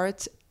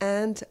 comfort,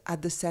 and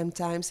at the same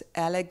time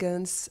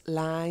elegance,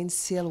 line,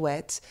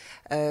 silhouette,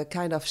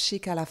 kind of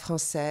chic à la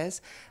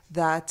française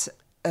that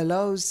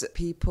allows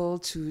people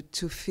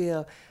to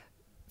feel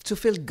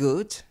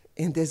good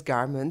in these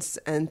garments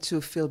and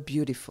to feel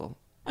beautiful.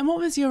 And what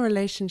was your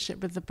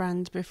relationship with the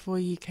brand before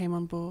you came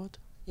on board?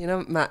 You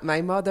know,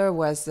 my mother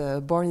was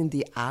born in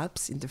the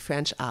Alps, in the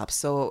French Alps,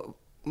 so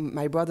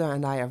my brother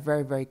and I are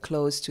very, very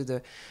close to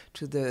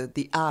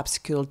the Alps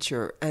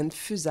culture, and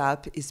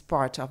Fusalp is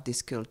part of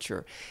this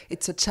culture.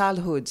 It's a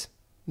childhood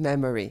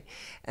memory,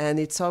 and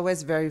it's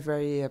always very,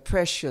 very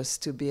precious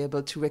to be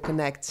able to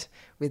reconnect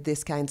with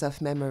these kinds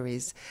of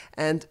memories.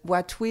 And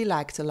what we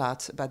liked a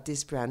lot about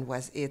this brand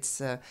was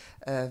its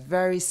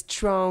very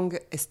strong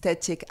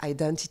aesthetic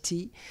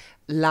identity,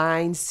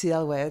 line,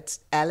 silhouette,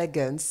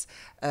 elegance,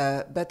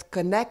 but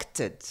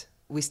connected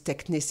with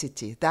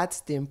technicity.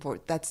 That's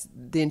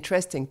the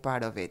interesting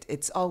part of it.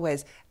 It's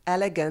always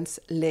elegance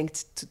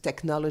linked to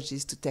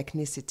technologies, to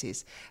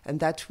technicities. And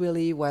that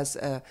really was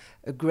a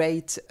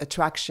great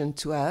attraction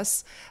to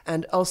us.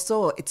 And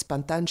also its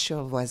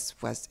potential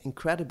was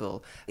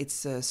incredible.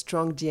 It's a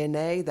strong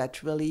DNA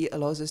that really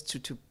allows us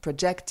to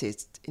project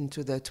it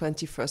into the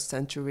 21st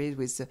century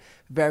with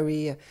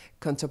very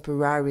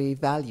contemporary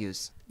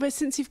values. But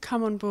since you've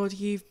come on board,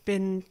 you've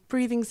been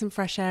breathing some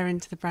fresh air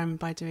into the brand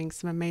by doing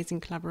some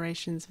amazing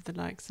collaborations with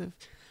the likes of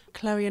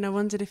Chloe, and I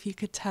wondered if you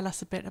could tell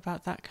us a bit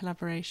about that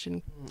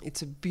collaboration.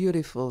 It's a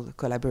beautiful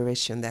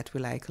collaboration that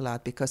we like a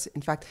lot because,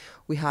 in fact,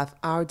 we have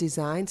our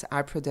designs,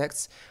 our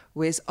products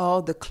with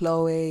all the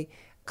Chloe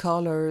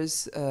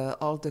colors,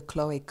 all the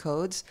Chloe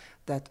codes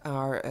that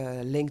are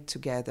linked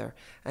together.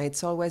 And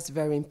it's always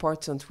very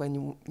important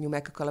when you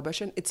make a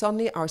collaboration. It's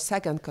only our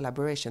second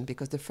collaboration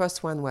because the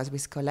first one was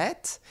with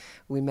Colette.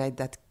 We made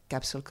that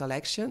capsule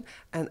collection,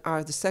 and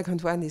the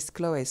second one is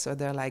Chloe. So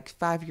they're like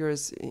 5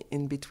 years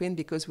in between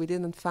because we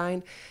didn't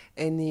find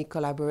any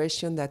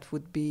collaboration that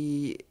would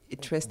be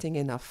interesting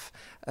enough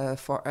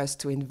for us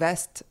to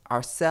invest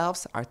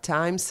ourselves, our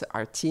times,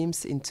 our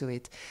teams into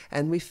it.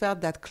 And we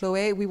felt that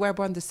Chloe, we were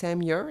born the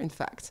same year, in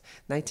fact,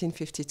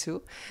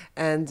 1952,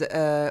 and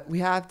we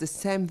have the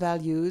same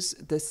values,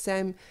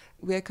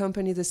 we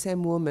accompany the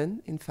same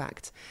woman, in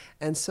fact.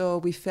 And so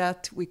we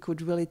felt we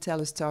could really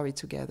tell a story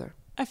together.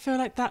 I feel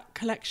like that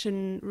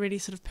collection really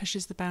sort of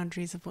pushes the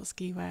boundaries of what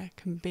ski wear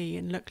can be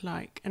and look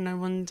like. And I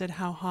wondered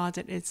how hard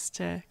it is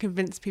to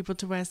convince people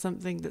to wear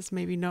something that's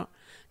maybe not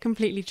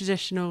completely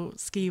traditional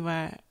ski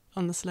wear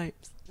on the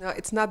slopes. No,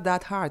 it's not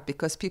that hard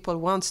because people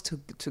want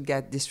to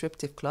get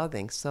disruptive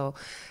clothing. So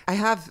I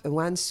have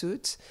one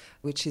suit,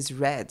 which is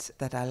red,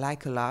 that I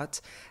like a lot.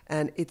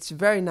 And it's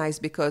very nice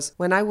because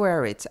when I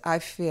wear it, I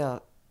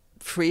feel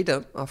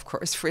freedom, of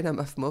course, freedom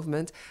of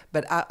movement,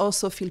 but I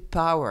also feel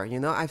power, you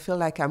know. I feel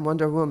like I'm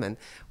Wonder Woman,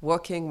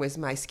 walking with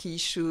my ski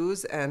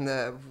shoes and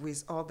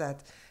with all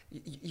that.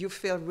 You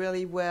feel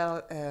really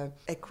well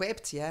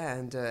equipped, yeah,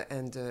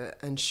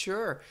 and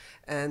sure.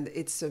 And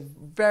it's a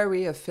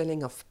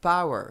feeling of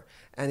power,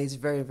 and it's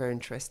very, very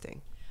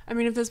interesting. I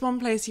mean, if there's one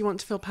place you want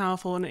to feel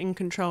powerful and in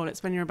control,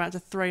 it's when you're about to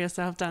throw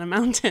yourself down a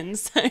mountain.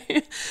 So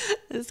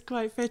it's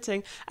quite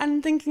fitting.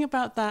 And thinking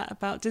about that,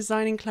 about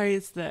designing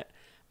clothes that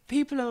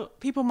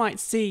people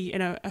might see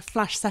in a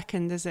flash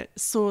second as it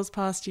soars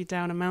past you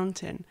down a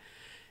mountain.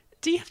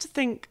 Do you have to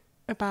think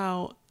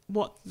about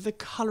what the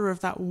colour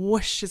of that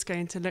whoosh is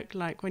going to look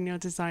like when you're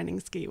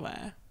designing ski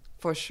wear?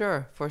 For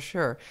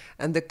sure.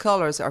 And the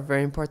colors are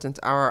very important.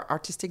 Our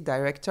artistic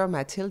director,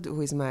 Mathilde,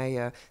 who is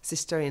my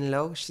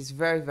sister-in-law, she's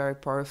very, very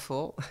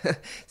powerful,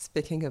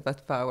 speaking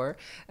about power,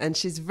 and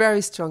she's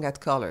very strong at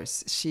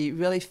colors. She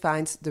really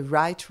finds the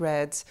right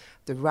reds,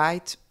 the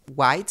right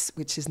whites,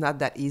 which is not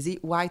that easy.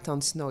 White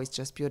on snow is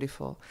just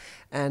beautiful.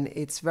 And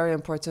it's very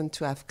important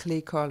to have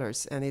clear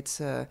colors, and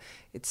it's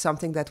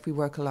something that we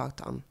work a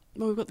lot on.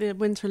 Well, we've got the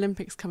Winter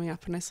Olympics coming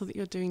up, and I saw that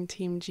you're doing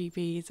Team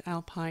GB's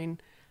Alpine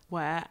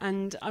wear,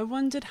 and I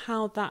wondered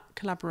how that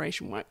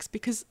collaboration works,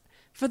 because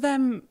for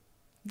them,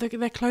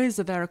 their clothes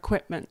are their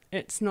equipment.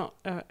 It's not,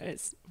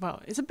 it's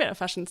a bit of a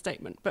fashion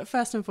statement, but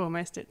first and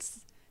foremost,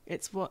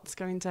 it's what's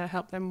going to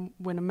help them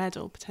win a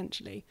medal,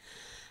 potentially.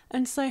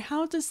 And so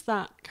how does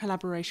that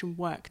collaboration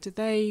work? Do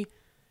they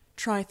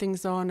try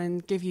things on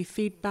and give you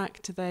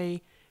feedback? Do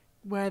they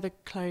wear the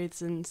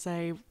clothes and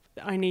say,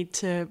 I need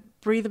to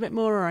breathe a bit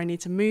more or I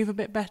need to move a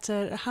bit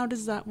better? How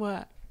does that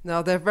work?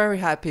 No, they're very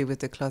happy with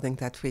the clothing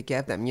that we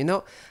gave them. You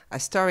know,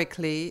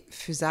 historically,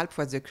 Fusalp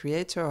was the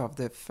creator of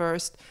the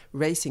first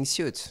racing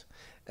suit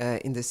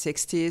in the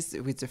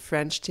 60s with the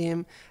French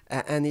team,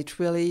 and it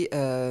really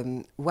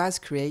was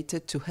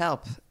created to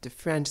help the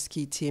French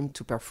ski team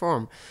to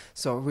perform.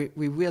 So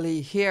we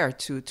really here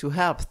to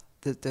help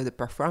the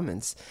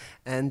performance.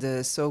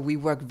 And so we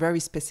work very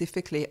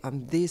specifically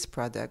on these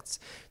products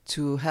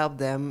to help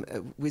them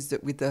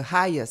with the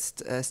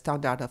highest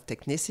standard of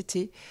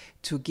technicity,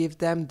 to give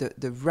them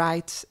the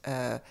right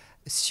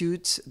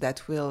suit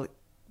that will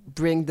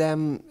bring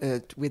them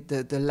with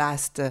the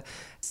last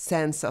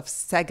sense of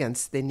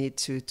seconds they need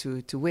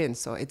to win.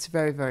 So it's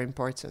very, very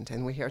important,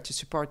 and we're here to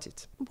support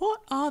it.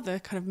 What are the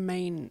kind of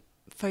main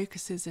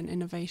focuses in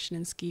innovation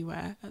in ski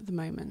wear at the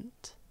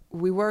moment?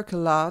 We work a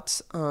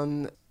lot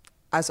on,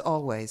 as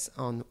always,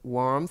 on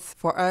warmth.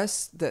 For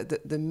us,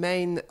 the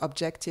main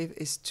objective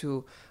is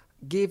to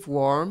give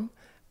warmth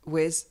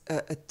with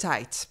a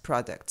tight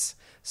product.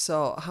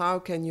 So how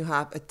can you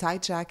have a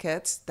tight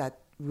jacket that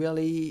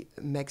really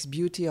makes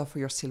beauty of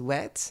your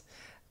silhouette,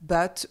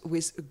 but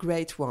with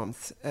great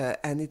warmth?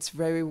 And it's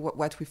very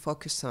what we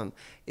focus on.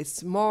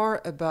 It's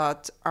more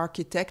about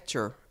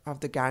architecture of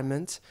the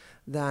garment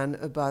than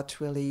about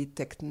really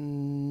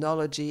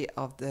technology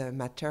of the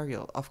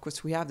material. Of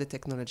course, we have the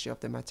technology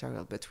of the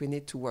material, but we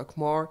need to work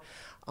more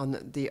on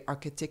the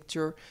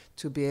architecture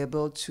to be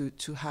able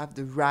to have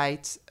the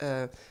right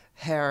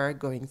hair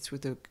going through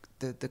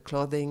the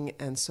clothing,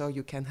 and so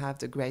you can have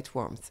the great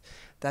warmth.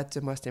 That's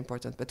the most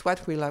important. But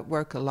what we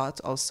work a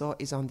lot also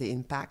is on the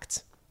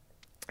impact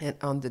and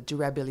on the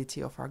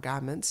durability of our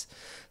garments,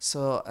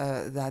 so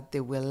that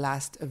they will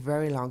last a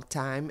very long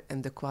time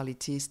and the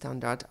quality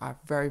standards are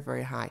very,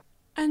 very high.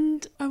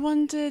 And I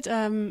wondered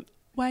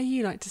where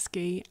you like to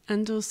ski,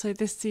 and also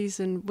this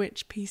season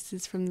which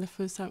pieces from the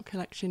Fusaup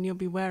collection you'll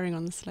be wearing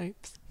on the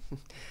slopes.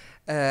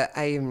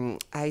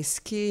 I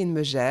ski in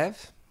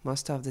Megève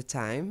most of the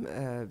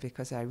time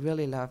because I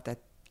really love that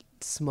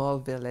small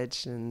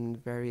village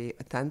and very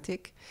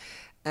authentic.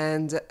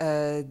 And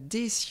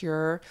this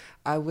year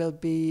I will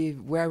be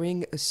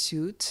wearing a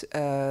suit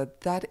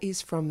that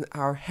is from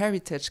our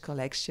heritage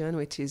collection,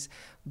 which is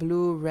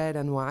blue, red,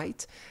 and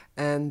white.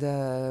 And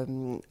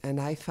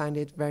I find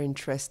it very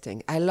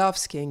interesting. I love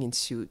skiing in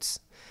suits,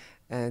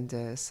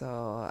 and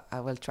so I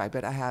will try.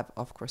 But I have,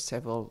 of course,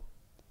 several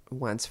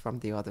ones from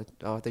the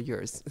other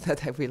years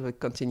that I will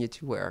continue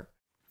to wear.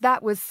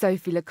 That was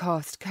Sophie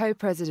Lacoste,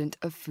 co-president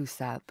of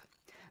Fusaup.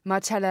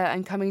 Marcella,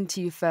 I'm coming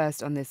to you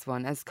first on this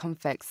one. As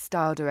Confect's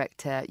style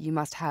director, you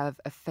must have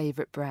a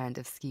favourite brand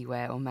of ski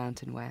wear or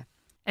mountain wear.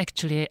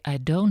 Actually, I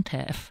don't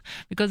have,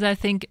 because I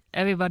think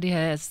everybody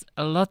has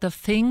a lot of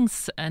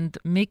things and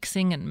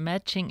mixing and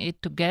matching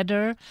it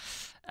together.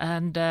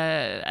 And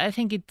I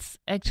think it's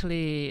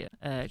actually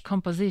a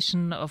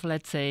composition of,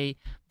 let's say,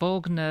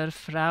 Bogner,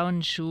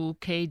 Frauenschuh,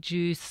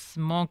 K-Juice,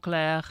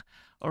 Moncler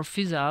or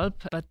Fusaup,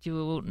 but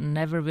you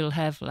never will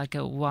have like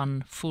a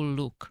one full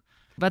look.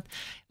 But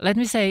let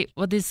me say,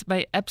 what is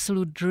my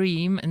absolute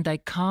dream, and I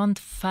can't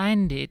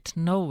find it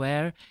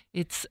nowhere,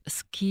 it's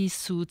ski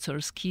suits or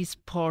ski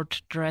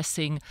sport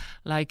dressing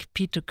like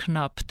Peter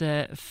Knapp,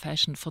 the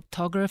fashion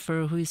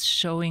photographer who is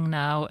showing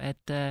now at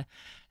the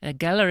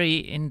gallery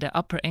in the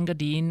Upper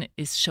Engadine,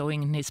 is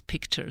showing in his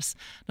pictures.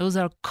 Those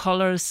are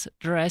colors,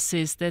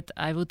 dresses that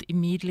I would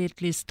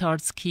immediately start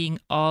skiing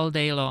all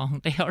day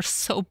long. They are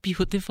so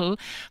beautiful,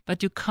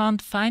 but you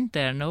can't find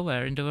there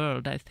nowhere in the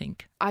world, I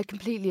think. I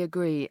completely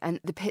agree. And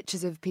the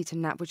pictures of Peter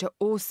Knapp, which are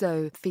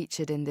also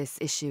featured in this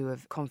issue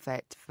of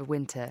Confect for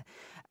winter,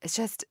 it's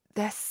just,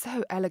 they're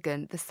so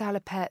elegant. The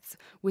salopettes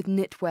with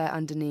knitwear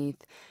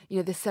underneath, you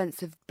know, the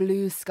sense of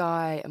blue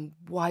sky and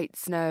white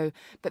snow,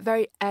 but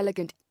very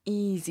elegant,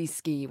 easy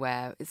ski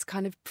wear. It's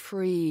kind of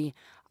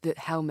the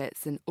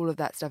helmets and all of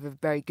that stuff are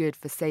very good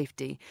for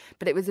safety.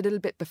 But it was a little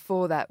bit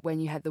before that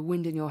when you had the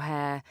wind in your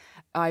hair,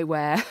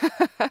 eyewear,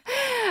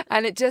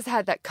 and it just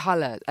had that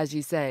colour, as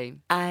you say.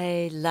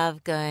 I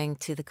love going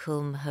to the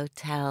Kulm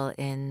Hotel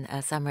in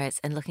St.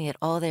 and looking at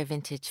all their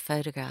vintage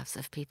photographs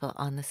of people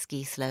on the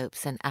ski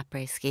slopes and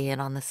après-ski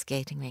and on the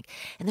skating rink.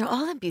 And they're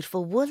all in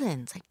beautiful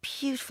woolens, like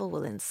beautiful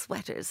woolen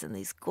sweaters and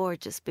these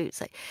gorgeous boots,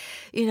 like,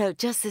 you know,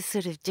 just this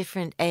sort of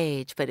different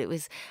age, but it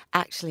was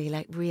actually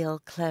like real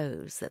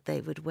clothes that they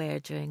would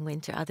wear during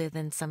winter, other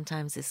than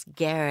sometimes this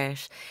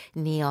garish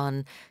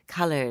neon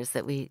colours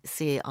that we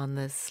see on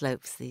the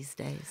slopes these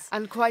days.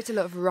 And quite a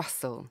lot of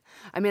rustle.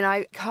 I mean,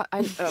 I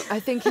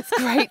think it's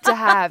great to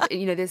have,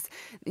 you know, this,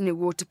 you know,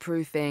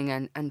 waterproofing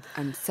and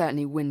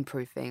certainly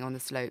windproofing on the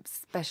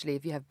slopes, especially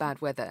if you have bad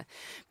weather.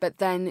 But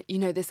then, you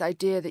know, this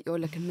idea that you're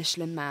like a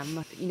Michelin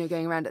man, you know,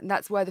 going around, and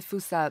that's why the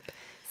Fusaup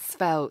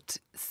svelte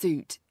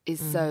suit is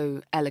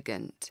so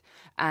elegant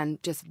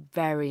and just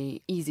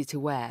very easy to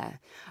wear.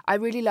 I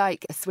really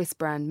like a Swiss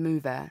brand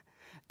Mover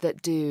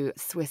that do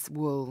Swiss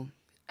wool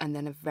and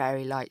then a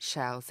very light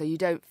shell, so you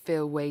don't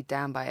feel weighed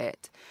down by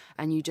it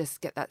and you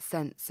just get that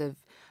sense of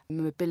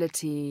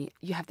mobility.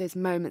 You have those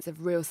moments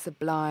of real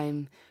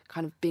sublime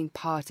kind of being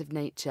part of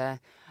nature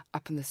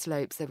up on the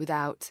slopes, so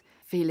without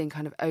feeling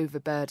kind of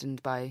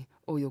overburdened by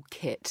all your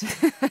kit.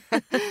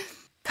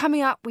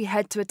 Coming up, we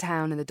head to a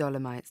town in the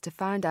Dolomites to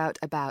find out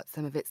about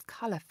some of its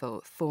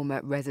colourful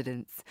former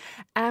residents,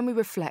 and we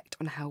reflect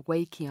on how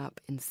waking up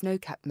in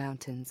snow-capped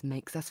mountains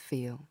makes us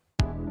feel.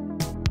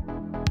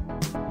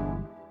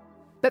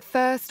 But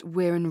first,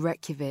 we're in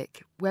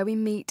Reykjavik, where we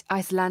meet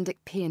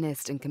Icelandic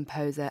pianist and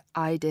composer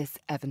Eidis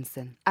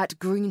Evansson at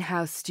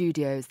Greenhouse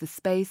Studios, the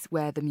space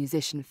where the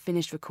musician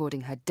finished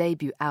recording her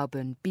debut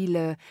album,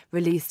 Bílur,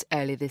 released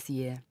earlier this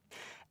year.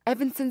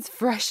 Evanson's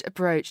fresh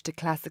approach to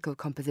classical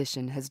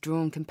composition has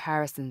drawn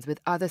comparisons with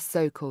other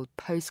so-called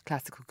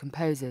post-classical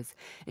composers,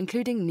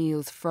 including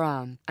Niels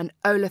Frahm and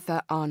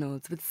Olafur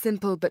Arnalds, with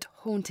simple but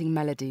haunting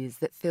melodies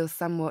that feel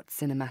somewhat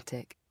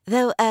cinematic.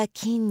 Though a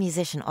keen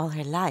musician all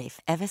her life,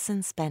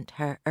 Evason spent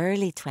her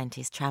early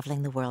 20s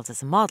travelling the world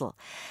as a model,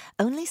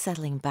 only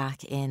settling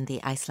back in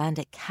the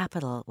Icelandic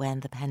capital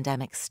when the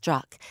pandemic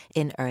struck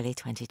in early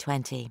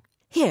 2020.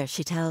 Here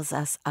she tells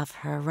us of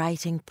her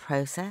writing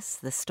process,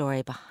 the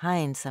story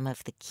behind some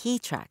of the key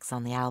tracks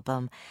on the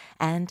album,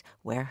 and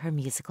where her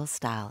musical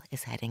style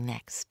is heading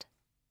next.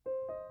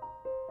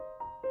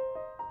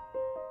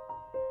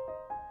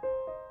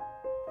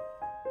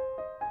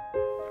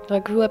 I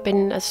grew up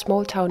in a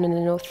small town in the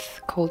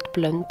north called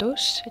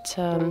Blönduós. It's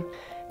a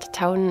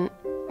town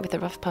with a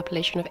rough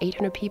population of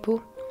 800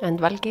 people. And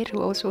Valgeir,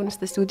 who also owns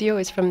the studio,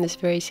 is from this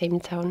very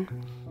same town.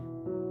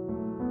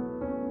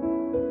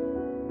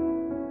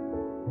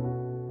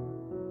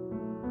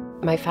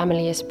 My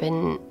family has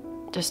been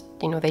just,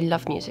 they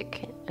love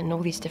music and all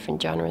these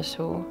different genres.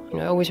 So,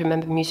 I always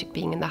remember music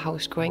being in the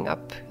house growing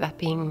up, that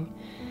being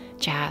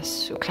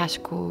jazz or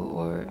classical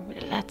or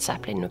Led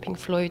Zeppelin or Pink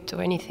Floyd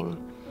or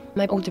anything.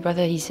 My older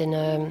brother, he's in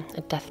a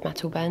death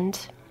metal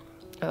band,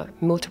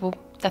 multiple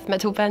death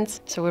metal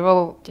bands. So we're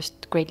all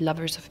just great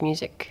lovers of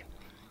music.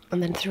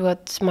 And then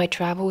throughout my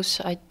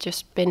travels, I've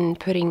just been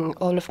putting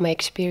all of my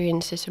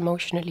experiences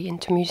emotionally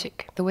into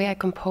music. The way I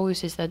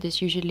compose is that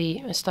it's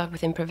usually I start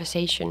with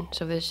improvisation.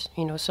 So there's,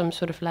 some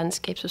sort of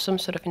landscapes or some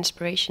sort of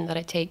inspiration that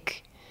I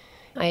take.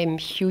 I am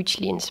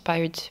hugely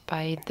inspired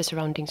by the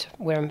surroundings of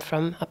where I'm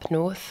from, up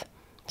north.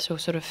 So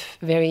sort of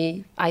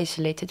very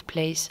isolated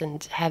place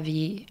and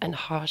heavy and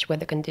harsh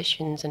weather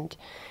conditions and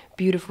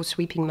beautiful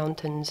sweeping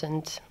mountains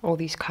and all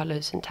these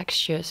colors and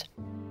textures.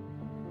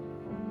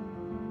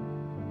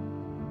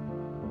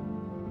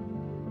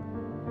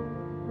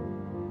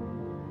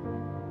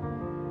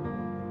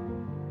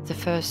 The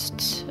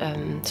first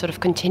sort of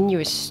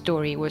continuous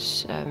story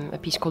was a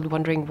piece called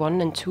Wandering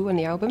 1 and 2 on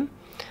the album.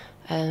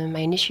 I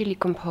initially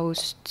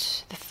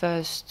composed the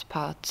first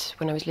part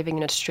when I was living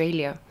in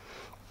Australia.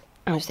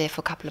 I was there for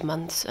a couple of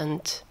months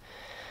and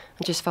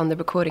I just found the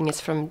recording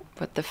is from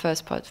the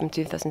first part from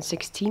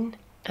 2016.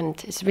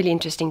 And it's really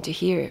interesting to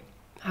hear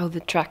how the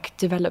track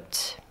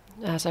developed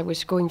as I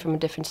was going from a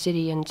different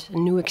city and a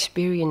new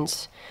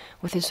experience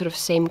with this sort of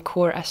same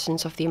core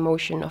essence of the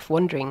emotion of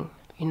wandering.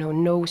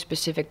 No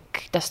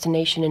specific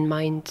destination in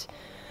mind,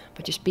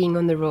 but just being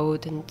on the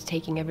road and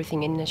taking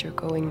everything in as you're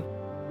going.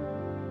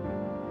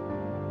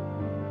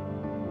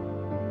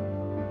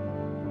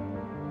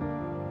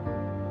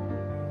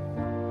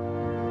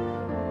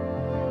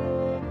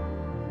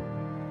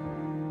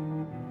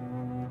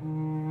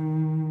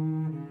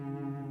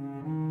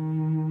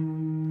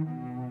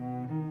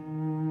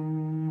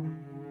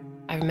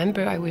 I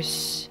remember I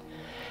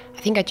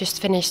think I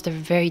just finished a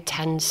very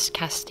tense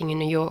casting in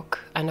New York,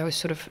 and I was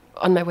sort of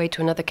on my way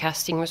to another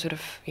casting, was sort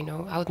of,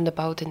 out and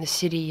about in the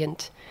city, and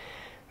it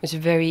was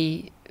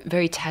very,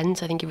 very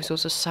tense. I think it was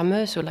also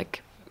summer, so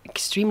like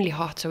extremely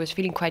hot, so I was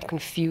feeling quite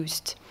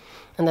confused.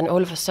 And then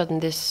all of a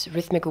sudden this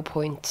rhythmical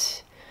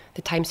point,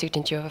 the time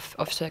signature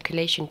of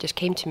circulation just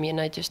came to me,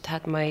 and I just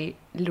had my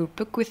little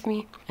book with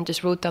me and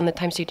just wrote down the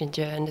time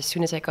signature, and as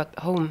soon as I got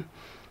home,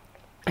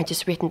 I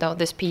just written down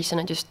this piece, and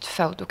I just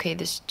felt, okay,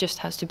 this just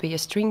has to be a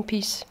string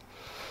piece.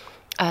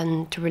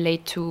 And to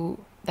relate to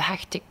the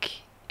hectic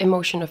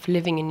emotion of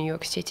living in New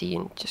York City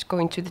and just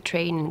going to the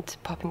train and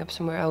popping up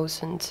somewhere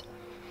else, and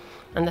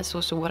that's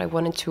also what I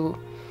wanted to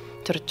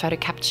sort of try to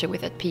capture with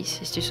that piece.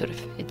 It's just sort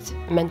of, it's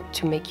meant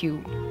to make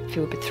you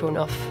feel a bit thrown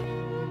off.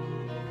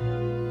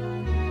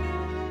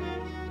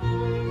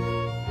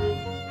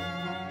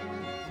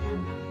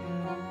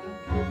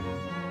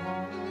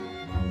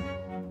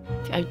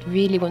 I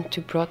really want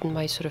to broaden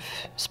my sort of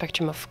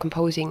spectrum of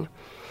composing.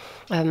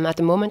 At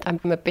the moment, I'm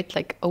a bit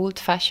like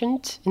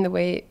old-fashioned in the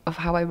way of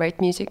how I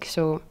write music.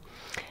 So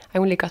I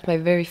only got my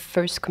very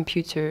first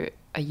computer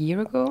a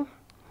year ago.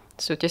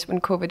 So just when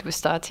COVID was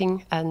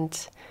starting,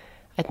 and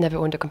I'd never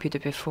owned a computer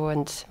before,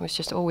 and was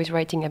just always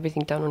writing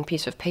everything down on a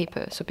piece of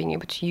paper. So being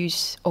able to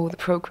use all the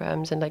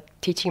programs and like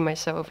teaching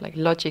myself like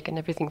Logic and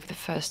everything for the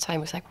first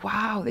time was like,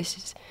 wow, this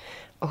is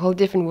a whole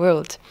different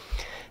world.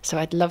 So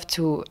I'd love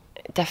to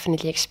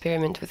definitely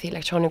experiment with the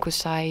electronical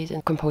side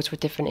and compose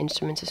with different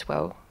instruments as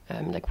well.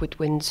 Like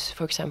woodwinds,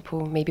 for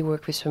example, maybe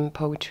work with some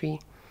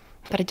poetry.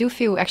 But I do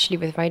feel actually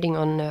with writing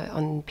on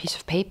a piece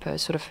of paper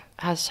sort of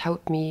has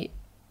helped me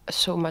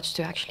so much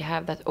to actually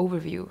have that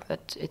overview,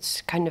 that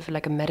it's kind of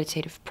like a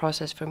meditative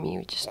process for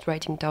me, just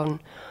writing down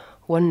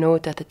one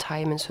note at a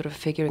time and sort of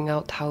figuring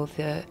out how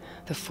the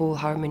full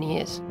harmony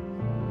is.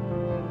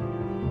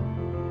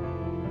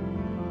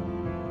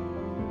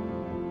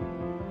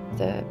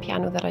 The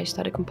piano that I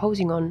started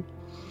composing on,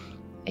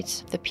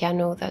 it's the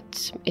piano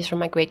that is from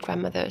my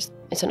great-grandmother.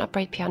 It's an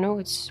upright piano.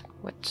 It's,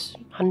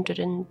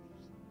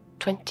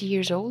 120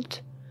 years old.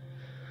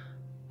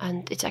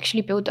 And it's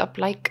actually built up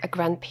like a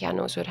grand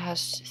piano. So it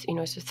has,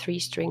 it's a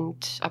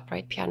 3-stringed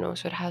upright piano.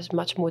 So it has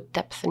much more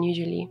depth than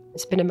usually.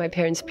 It's been in my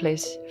parents'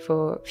 place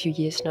for a few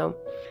years now.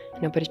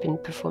 Nobody's been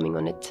performing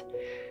on it.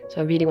 So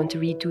I really want to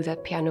redo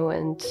that piano,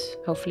 and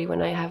hopefully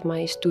when I have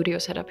my studio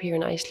set up here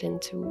in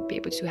Iceland, to be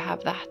able to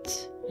have that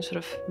sort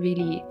of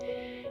really,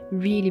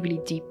 really,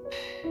 really deep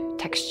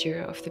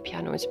texture of the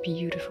piano. It's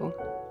beautiful.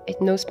 It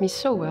knows me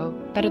so well,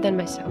 better than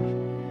myself.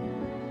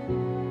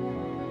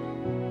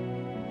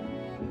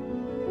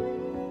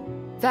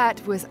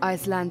 That was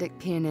Icelandic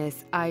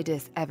pianist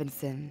Eidis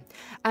Evansson.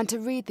 And to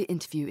read the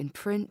interview in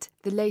print,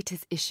 the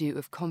latest issue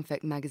of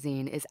Confect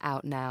magazine is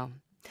out now.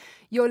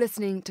 You're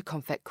listening to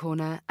Confect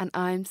Corner, and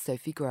I'm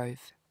Sophie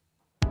Grove.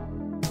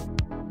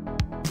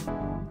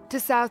 To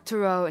South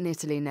Tyrol in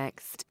Italy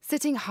next.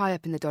 Sitting high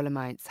up in the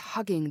Dolomites,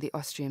 hugging the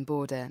Austrian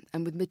border,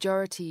 and with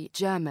majority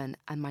German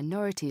and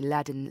minority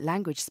Latin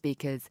language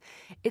speakers,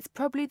 it's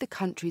probably the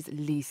country's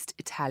least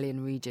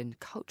Italian region,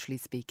 culturally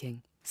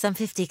speaking. Some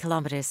 50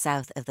 kilometres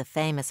south of the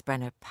famous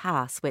Brenner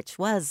Pass, which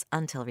was,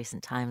 until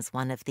recent times,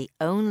 one of the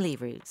only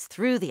routes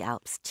through the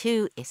Alps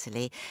to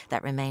Italy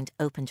that remained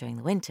open during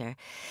the winter,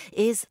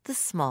 is the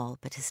small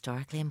but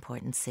historically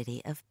important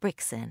city of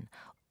Brixen,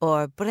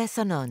 or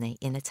Bressanone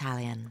in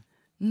Italian.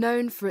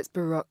 Known for its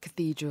Baroque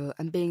cathedral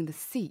and being the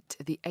seat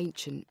of the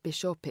ancient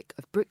bishopric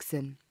of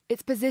Brixen,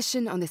 its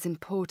position on this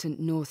important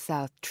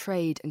north-south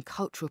trade and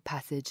cultural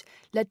passage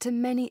led to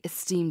many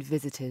esteemed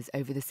visitors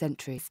over the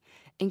centuries,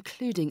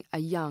 including a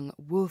young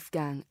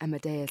Wolfgang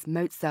Amadeus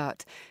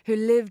Mozart, who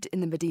lived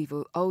in the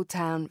medieval Old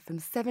Town from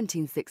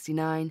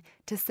 1769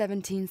 to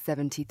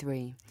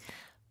 1773.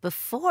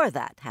 Before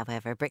that,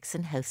 however,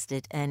 Brixen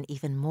hosted an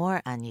even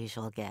more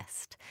unusual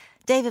guest.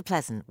 David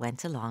Pleasant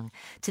went along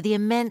to the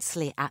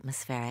immensely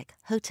atmospheric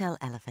Hotel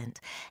Elephant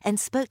and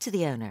spoke to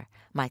the owner,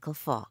 Michael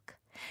Falk.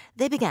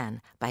 They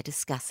began by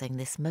discussing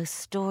this most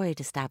storied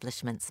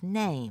establishment's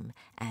name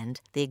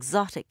and the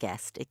exotic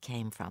guest it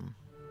came from.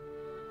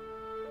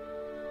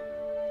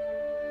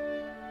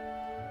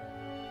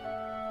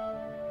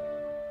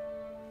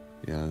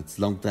 Yeah, it's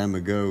a long time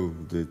ago.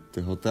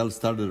 The hotel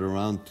started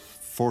around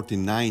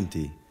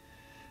 1490.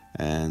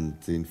 And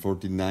in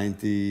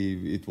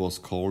 1490 it was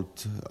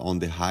called On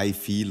the High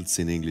Fields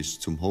in English,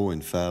 zum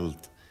Hohen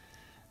Feld.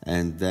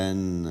 And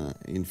then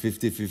in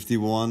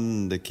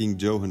 1551, the King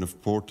Johann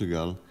of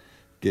Portugal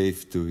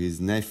gave to his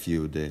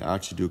nephew, the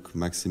Archduke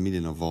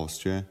Maximilian of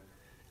Austria,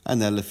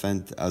 an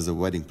elephant as a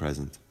wedding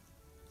present.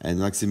 And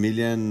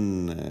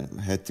Maximilian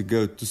had to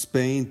go to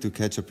Spain to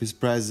catch up his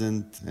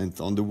present, and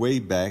on the way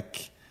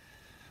back,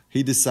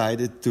 he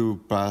decided to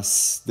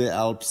pass the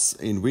Alps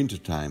in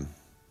wintertime.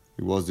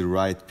 It was the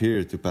right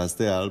period to pass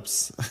the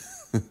Alps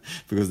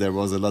because there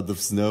was a lot of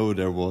snow,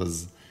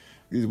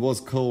 it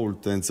was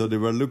cold, and so they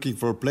were looking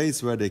for a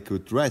place where they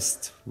could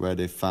rest, where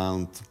they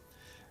found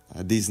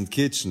a decent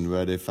kitchen,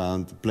 where they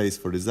found a place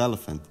for this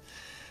elephant.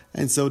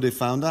 And so they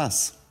found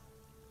us.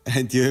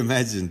 And you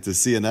imagine, to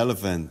see an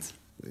elephant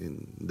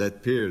in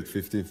that period,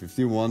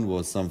 1551,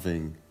 was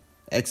something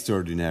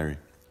extraordinary.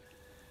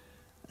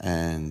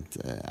 And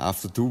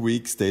after 2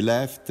 weeks they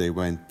left, they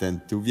went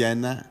then to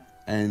Vienna,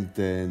 and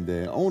then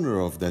the owner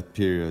of that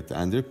period,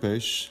 André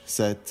Pösch,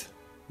 said,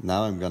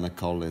 now I'm gonna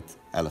call it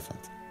Elephant.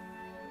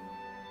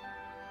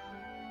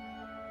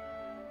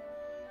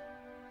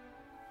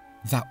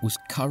 That was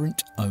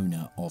current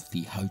owner of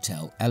the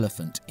Hotel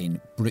Elephant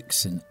in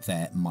Brixen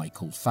there,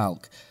 Michael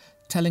Falk,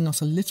 telling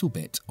us a little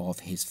bit of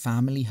his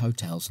family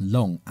hotel's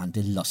long and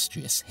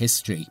illustrious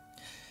history.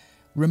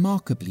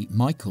 Remarkably,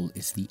 Michael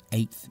is the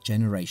 8th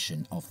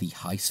generation of the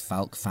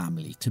Heiss-Falk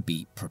family to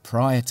be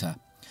proprietor.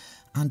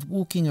 And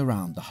walking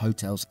around the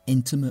hotel's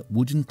intimate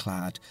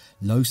wooden-clad,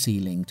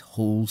 low-ceilinged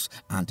halls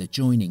and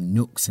adjoining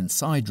nooks and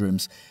side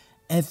rooms,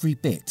 every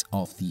bit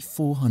of the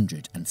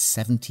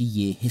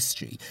 470-year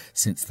history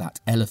since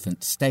that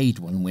elephant stayed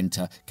one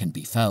winter can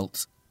be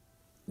felt.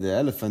 The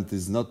Elephant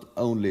is not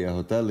only a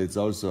hotel, it's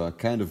also a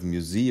kind of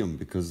museum,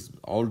 because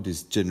all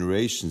these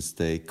generations,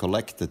 they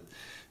collected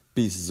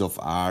pieces of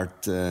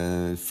art,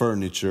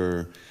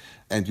 furniture,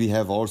 and we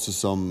have also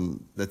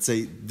some, let's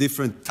say,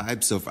 different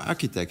types of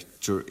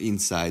architecture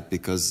inside,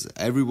 because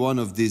every one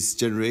of these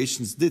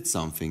generations did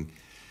something.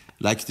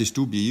 Like the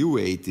Stube you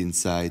ate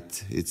inside,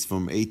 it's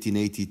from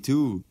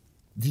 1882.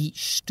 The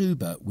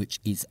Stube,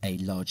 which is a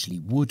largely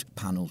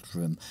wood-panelled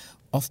room,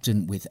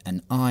 often with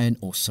an iron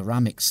or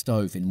ceramic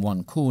stove in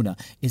one corner,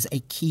 is a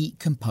key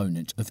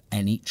component of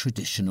any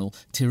traditional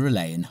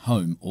Tyrolean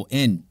home or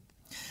inn.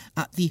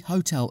 At the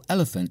Hotel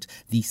Elephant,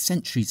 the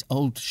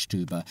centuries-old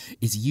Stube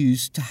is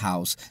used to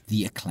house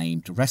the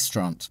acclaimed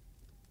restaurant.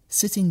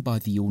 Sitting by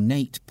the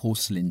ornate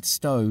porcelain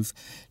stove,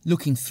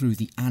 looking through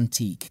the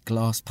antique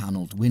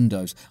glass-panelled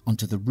windows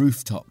onto the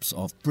rooftops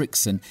of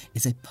Brixen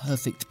is a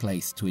perfect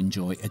place to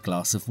enjoy a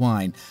glass of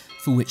wine,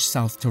 for which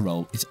South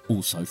Tyrol is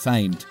also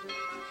famed.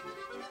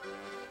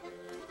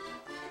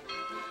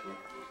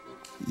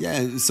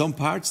 Yeah, some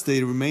parts,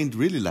 they remained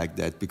really like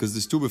that, because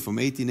the Stube from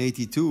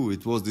 1882,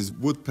 it was this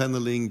wood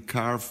paneling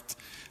carved,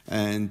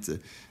 and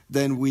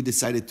Then we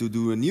decided to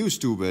do a new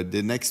Stube.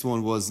 The next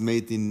one was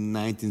made in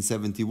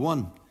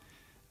 1971.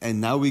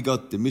 And now we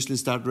got the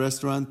Michelin-starred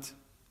restaurant,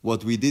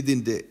 what we did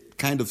in the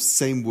kind of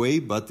same way,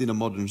 but in a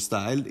modern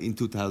style in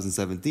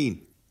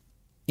 2017.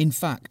 In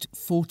fact,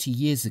 40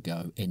 years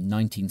ago, in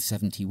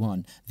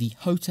 1971, the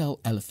Hotel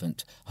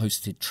Elephant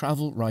hosted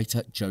travel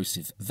writer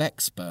Joseph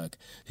Vexberg,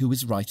 who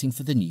was writing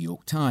for the New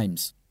York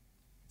Times.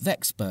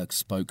 Vexberg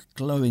spoke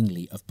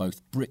glowingly of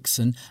both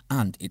Brixen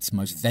and its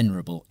most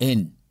venerable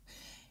inn.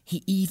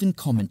 He even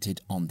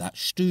commented on that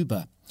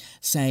Stube,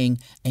 saying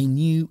a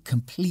new,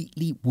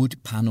 completely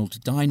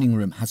wood-panelled dining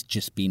room has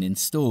just been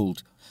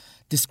installed,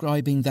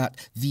 describing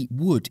that the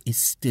wood is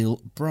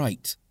still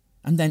bright,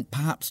 and then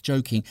perhaps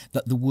joking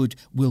that the wood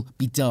will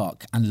be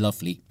dark and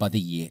lovely by the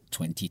year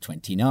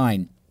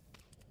 2029.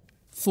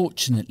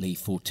 Fortunately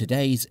for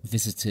today's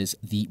visitors,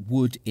 the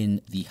wood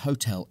in the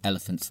Hotel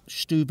Elephant's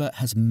Stube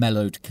has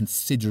mellowed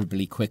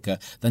considerably quicker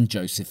than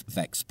Joseph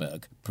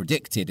Vexberg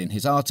predicted in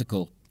his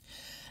article.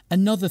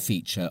 Another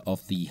feature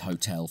of the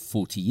hotel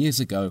 40 years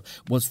ago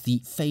was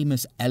the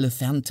famous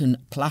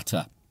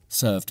Elefantenplatter,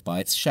 served by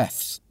its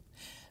chefs.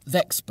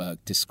 Vexberg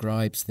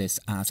describes this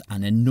as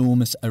an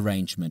enormous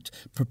arrangement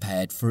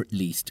prepared for at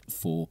least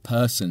 4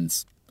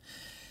 persons.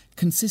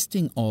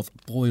 Consisting of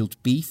boiled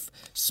beef,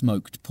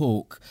 smoked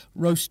pork,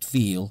 roast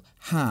veal,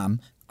 ham,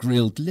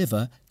 grilled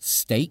liver,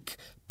 steak,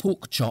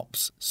 pork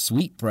chops,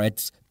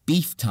 sweetbreads,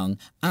 beef tongue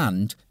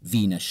and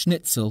Wiener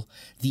Schnitzel,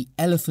 the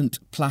elephant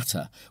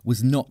platter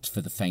was not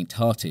for the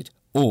faint-hearted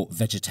or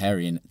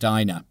vegetarian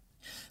diner.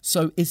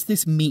 So is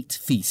this meat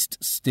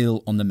feast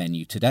still on the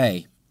menu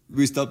today?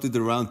 We stopped it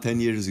around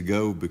 10 years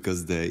ago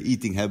because the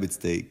eating habits,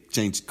 they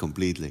changed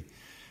completely.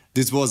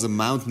 This was a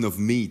mountain of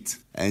meat.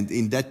 And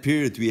in that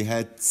period, we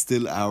had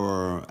still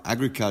our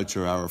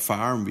agriculture, our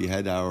farm, we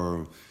had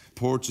our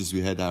porches,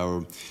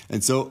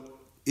 And so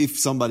if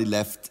somebody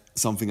left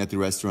something at the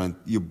restaurant,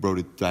 you brought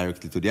it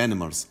directly to the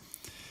animals.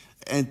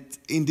 And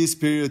in this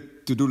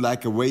period, to do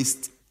like a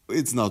waste,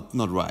 it's not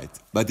right.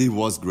 But it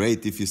was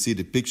great. If you see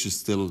the pictures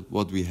still,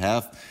 what we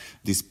have,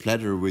 this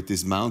platter with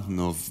this mountain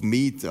of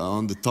meat.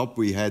 On the top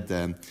we had,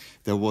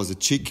 there was a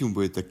chicken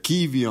with a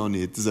kiwi on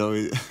it.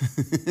 So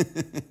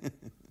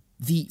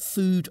The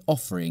food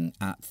offering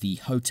at the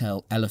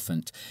Hotel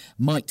Elephant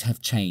might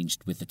have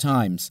changed with the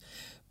times,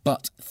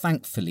 but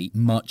thankfully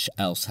much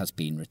else has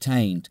been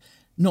retained,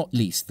 not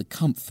least the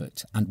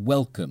comfort and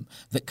welcome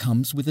that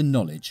comes with the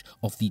knowledge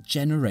of the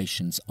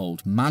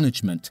generations-old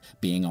management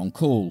being on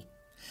call.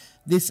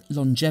 This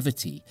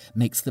longevity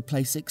makes the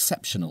place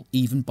exceptional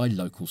even by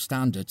local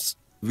standards.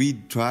 We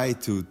try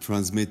to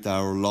transmit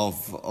our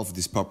love of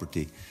this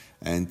property.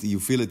 And you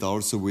feel it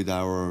also with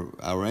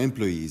our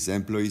employees.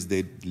 Employees,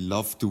 they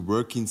love to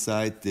work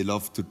inside, they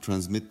love to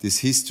transmit this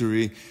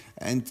history.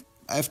 And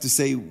I have to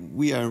say,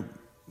 we are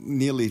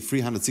nearly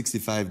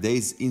 365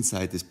 days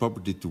inside this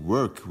property to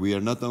work. We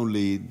are not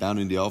only down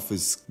in the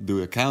office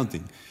do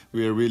accounting,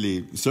 we are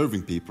really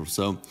serving people.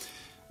 So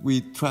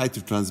we try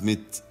to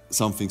transmit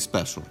something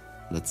special,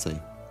 let's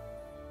say.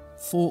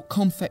 For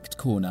Confect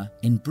Corner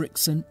in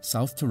Brixen,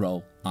 South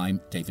Tyrol, I'm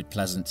David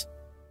Pleasant.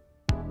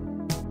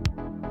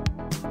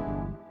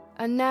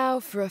 And now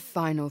for a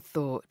final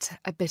thought,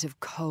 a bit of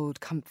cold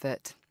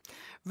comfort.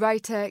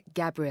 Writer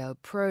Gabriel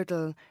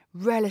Prodel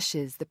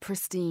relishes the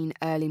pristine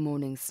early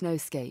morning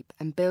snowscape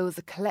and builds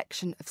a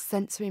collection of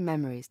sensory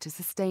memories to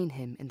sustain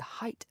him in the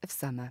height of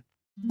summer.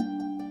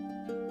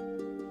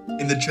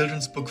 In the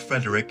children's book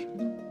Frederick,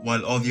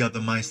 while all the other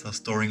mice are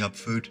storing up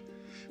food,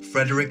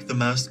 Frederick the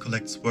mouse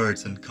collects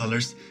words and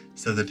colours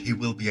so that he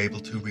will be able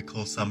to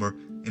recall summer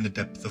in the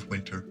depth of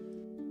winter.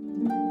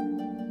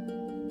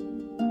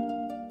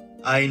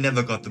 I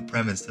never got the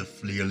premise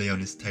of Leo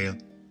Leone's tale.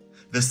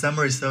 The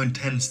summer is so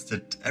intense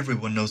that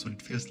everyone knows what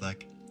it feels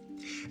like.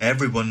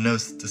 Everyone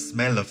knows the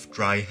smell of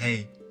dry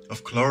hay,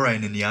 of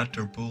chlorine in the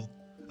outer bowl,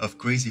 of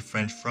greasy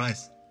French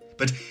fries.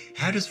 But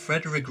how does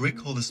Frederick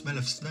recall the smell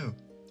of snow?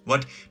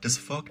 What does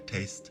fog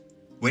taste?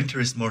 Winter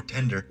is more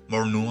tender,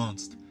 more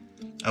nuanced.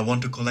 I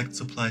want to collect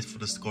supplies for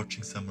the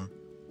scorching summer.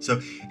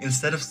 So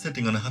instead of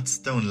sitting on a hot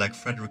stone like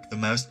Frederick the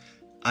Mouse,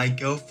 I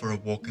go for a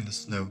walk in the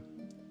snow.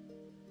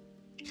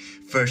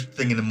 First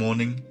thing in the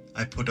morning,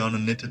 I put on a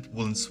knitted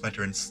woolen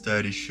sweater and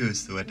sturdy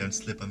shoes so I don't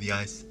slip on the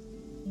ice.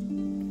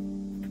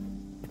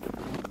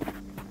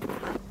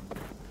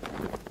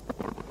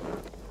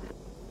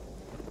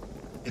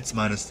 It's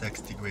 -6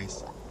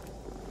 degrees.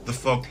 The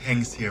fog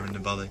hangs here in the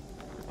valley.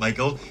 My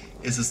goal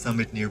is a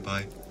summit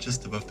nearby,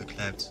 just above the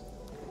clouds.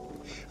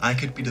 I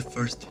could be the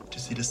first to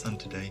see the sun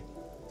today.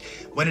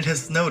 When it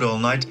has snowed all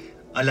night,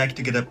 I like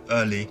to get up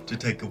early to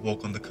take a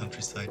walk on the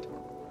countryside.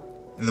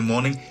 In the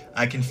morning,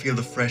 I can feel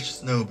the fresh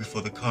snow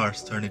before the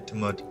cars turn into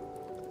mud.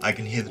 I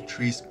can hear the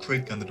trees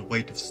creak under the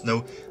weight of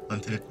snow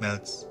until it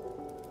melts.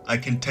 I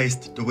can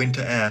taste the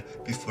winter air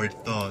before it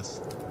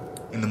thaws.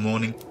 In the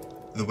morning,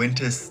 the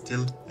winter is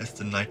still as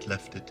the night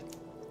left it.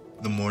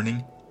 The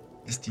morning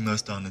is the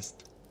most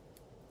honest.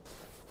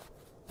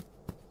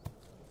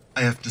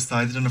 I have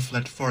decided on a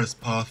flat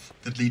forest path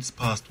that leads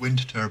past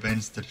wind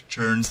turbines that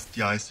churns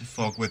the icy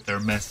fog with their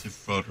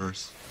massive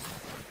rotors.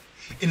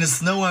 In the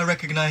snow I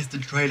recognize the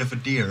trail of a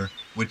deer,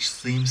 which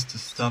seems to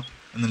stop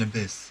in an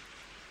abyss.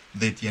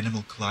 Did the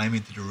animal climb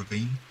into the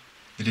ravine?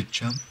 Did it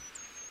jump?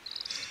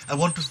 I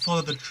want to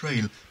follow the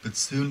trail, but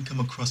soon come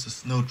across a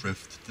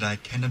snowdrift that I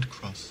cannot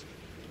cross.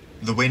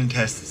 The wind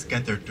has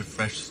scattered the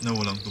fresh snow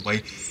along the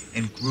way,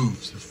 and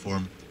grooves have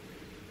formed.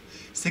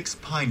 6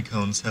 pine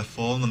cones have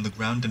fallen on the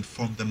ground and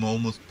formed an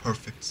almost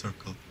perfect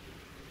circle.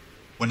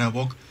 When I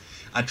walk,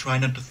 I try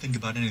not to think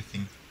about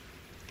anything,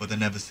 but I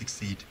never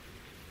succeed.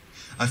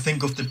 I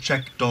think of the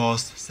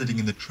jackdaws sitting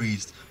in the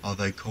trees. Are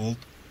they cold?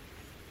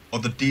 Or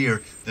the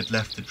deer that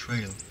left the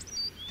trail.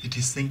 Did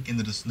he sink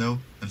into the snow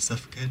and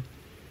suffocate?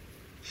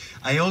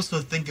 I also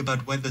think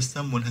about whether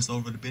someone has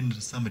already been to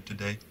the summit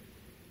today.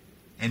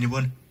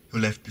 Anyone who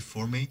left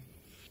before me?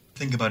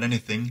 Think about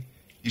anything,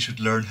 you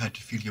should learn how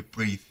to feel your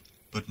breath,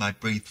 but my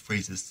breath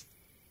freezes.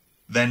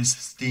 Thence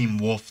steam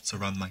wafts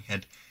around my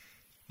head.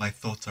 My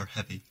thoughts are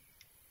heavy.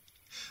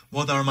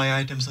 What are my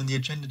items on the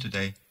agenda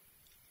today?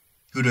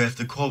 Who do I have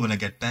to call when I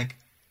get back?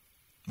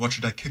 What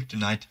should I cook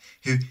tonight?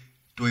 Who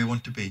do I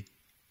want to be?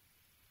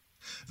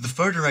 The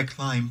further I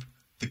climb,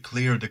 the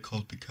clearer the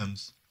cold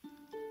becomes.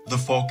 The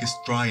fog is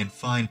dry and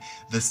fine,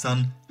 the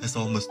sun has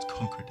almost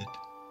conquered it.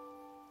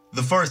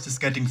 The forest is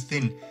getting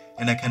thin,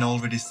 and I can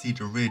already see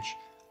the ridge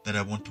that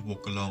I want to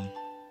walk along.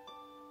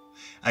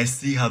 I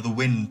see how the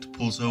wind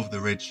pulls over the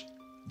ridge.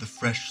 The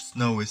fresh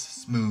snow is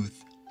smooth,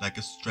 like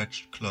a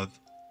stretched cloth.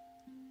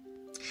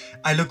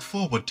 I look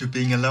forward to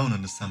being alone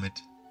on the summit.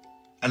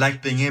 I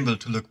like being able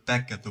to look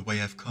back at the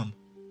way I've come.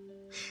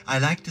 I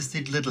like to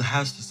see the little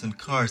houses and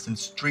cars and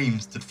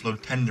streams that flow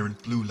tender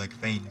and blue like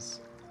veins.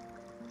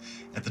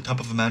 At the top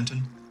of a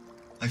mountain,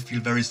 I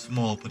feel very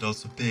small but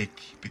also big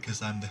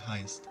because I'm the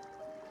highest.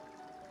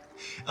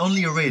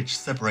 Only a ridge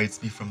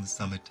separates me from the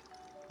summit.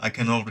 I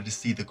can already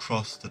see the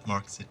cross that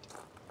marks it.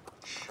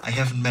 I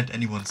haven't met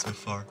anyone so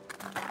far.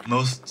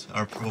 Most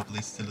are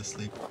probably still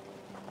asleep.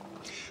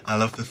 I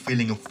love the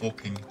feeling of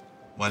walking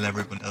while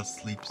everyone else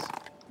sleeps.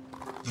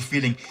 The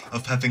feeling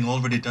of having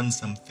already done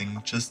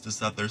something just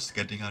as others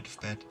getting out of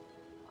bed.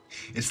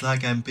 It's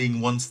like I'm being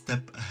one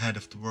step ahead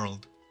of the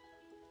world.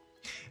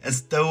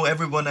 As though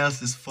everyone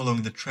else is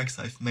following the tracks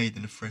I've made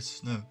in the fresh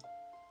snow.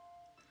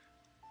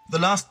 The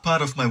last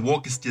part of my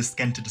walk is the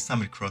ascent to the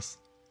summit cross.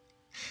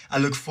 I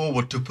look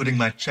forward to putting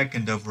my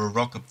jacket over a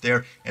rock up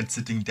there and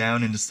sitting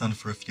down in the sun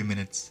for a few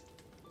minutes.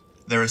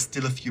 There are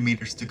still a few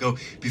meters to go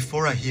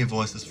before I hear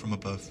voices from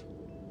above.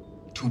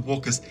 2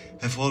 walkers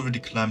have already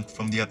climbed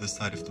from the other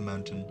side of the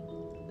mountain.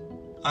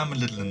 I'm a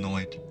little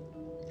annoyed.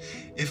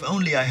 If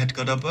only I had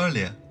got up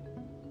earlier.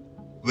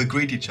 We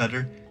greet each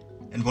other,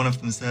 and one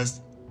of them says,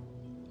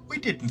 "We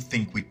didn't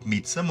think we'd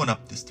meet someone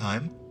up this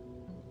time."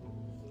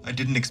 "I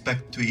didn't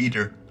expect to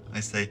either," I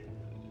say.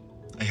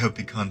 I hope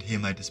he can't hear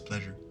my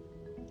displeasure.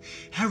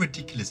 How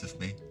ridiculous of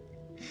me.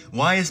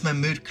 Why is my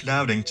mood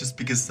clouding just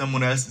because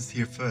someone else is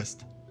here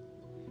first?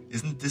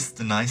 Isn't this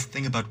the nice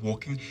thing about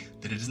walking,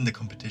 that it isn't a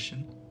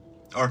competition?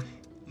 Or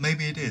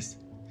maybe it is.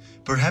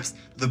 Perhaps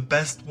the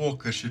best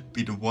walker should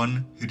be the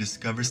one who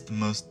discovers the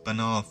most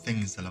banal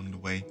things along the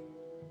way.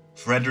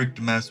 Frederick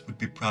the Mouse would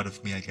be proud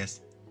of me, I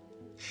guess.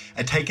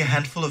 I take a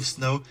handful of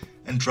snow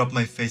and drop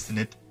my face in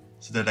it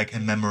so that I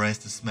can memorize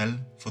the smell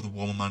for the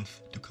warmer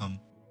month to come.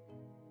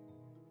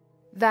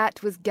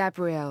 That was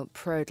Gabriel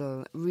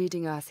Prodel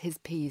reading us his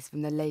piece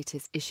from the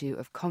latest issue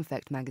of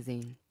Confect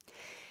magazine.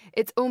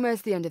 It's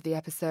almost the end of the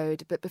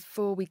episode, but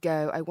before we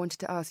go, I wanted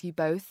to ask you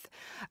both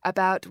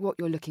about what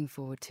you're looking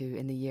forward to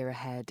in the year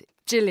ahead.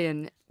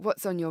 Gillian,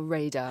 what's on your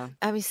radar?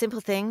 I mean, simple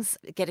things,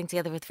 getting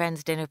together with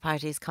friends, dinner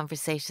parties,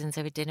 conversations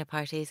over dinner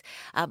parties,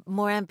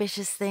 more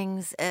ambitious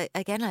things,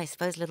 again, I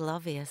suppose a little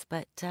obvious,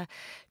 but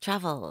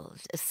travel,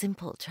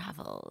 simple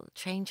travel,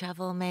 train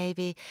travel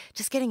maybe,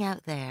 just getting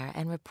out there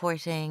and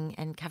reporting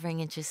and covering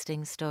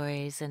interesting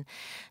stories and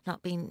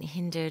not being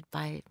hindered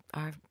by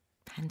our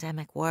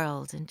pandemic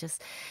world and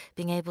just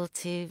being able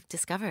to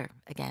discover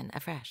again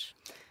afresh.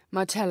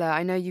 Marcella,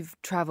 I know you've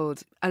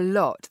travelled a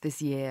lot this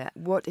year.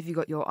 What have you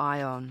got your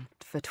eye on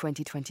for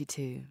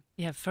 2022?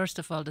 Yeah, first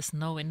of all, the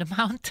snow in the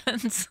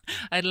mountains.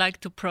 I'd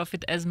like to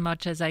profit as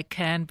much as I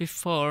can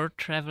before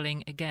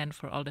traveling again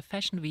for all the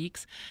fashion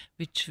weeks,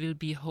 which will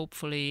be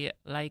hopefully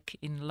like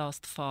in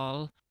last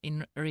fall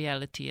in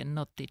reality and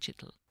not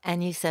digital.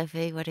 And you,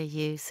 Sophie, what are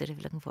you sort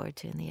of looking forward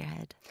to in the year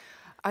ahead?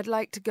 I'd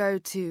like to go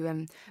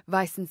to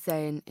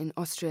Weissensee in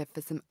Austria for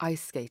some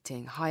ice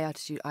skating,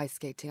 high-altitude ice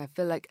skating. I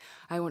feel like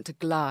I want to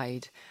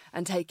glide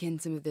and take in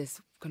some of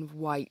this kind of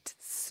white,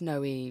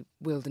 snowy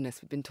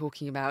wilderness we've been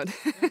talking about.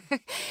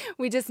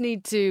 We just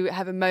need to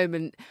have a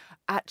moment,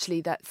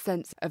 actually, that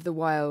sense of the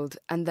wild,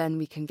 and then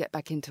we can get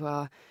back into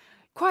our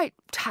quite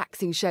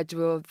taxing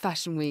schedule of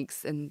fashion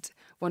weeks and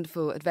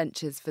wonderful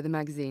adventures for the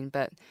magazine.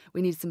 But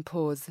we need some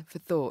pause for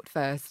thought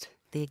first.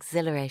 The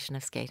exhilaration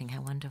of skating,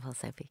 how wonderful,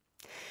 Sophie.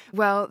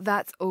 Well,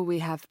 that's all we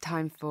have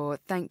time for.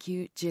 Thank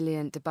you,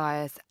 Gillian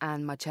Tobias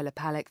and Marcella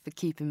Palek, for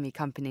keeping me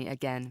company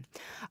again.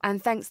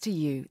 And thanks to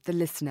you, the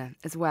listener,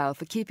 as well,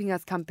 for keeping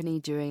us company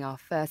during our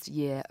first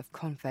year of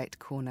Confect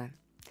Corner.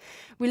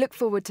 We look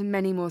forward to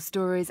many more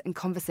stories and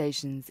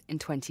conversations in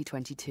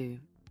 2022.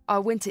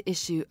 Our winter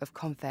issue of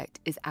Confect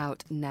is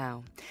out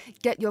now.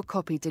 Get your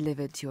copy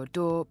delivered to your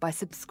door by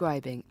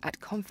subscribing at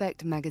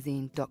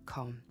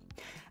confectmagazine.com.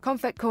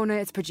 Confect Corner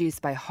is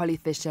produced by Holly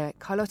Fisher,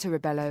 Carlotta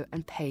Ribello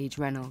and Paige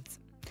Reynolds.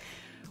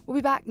 We'll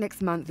be back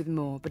next month with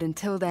more, but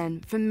until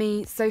then, from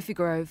me, Sophie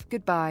Grove,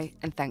 goodbye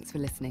and thanks for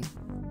listening.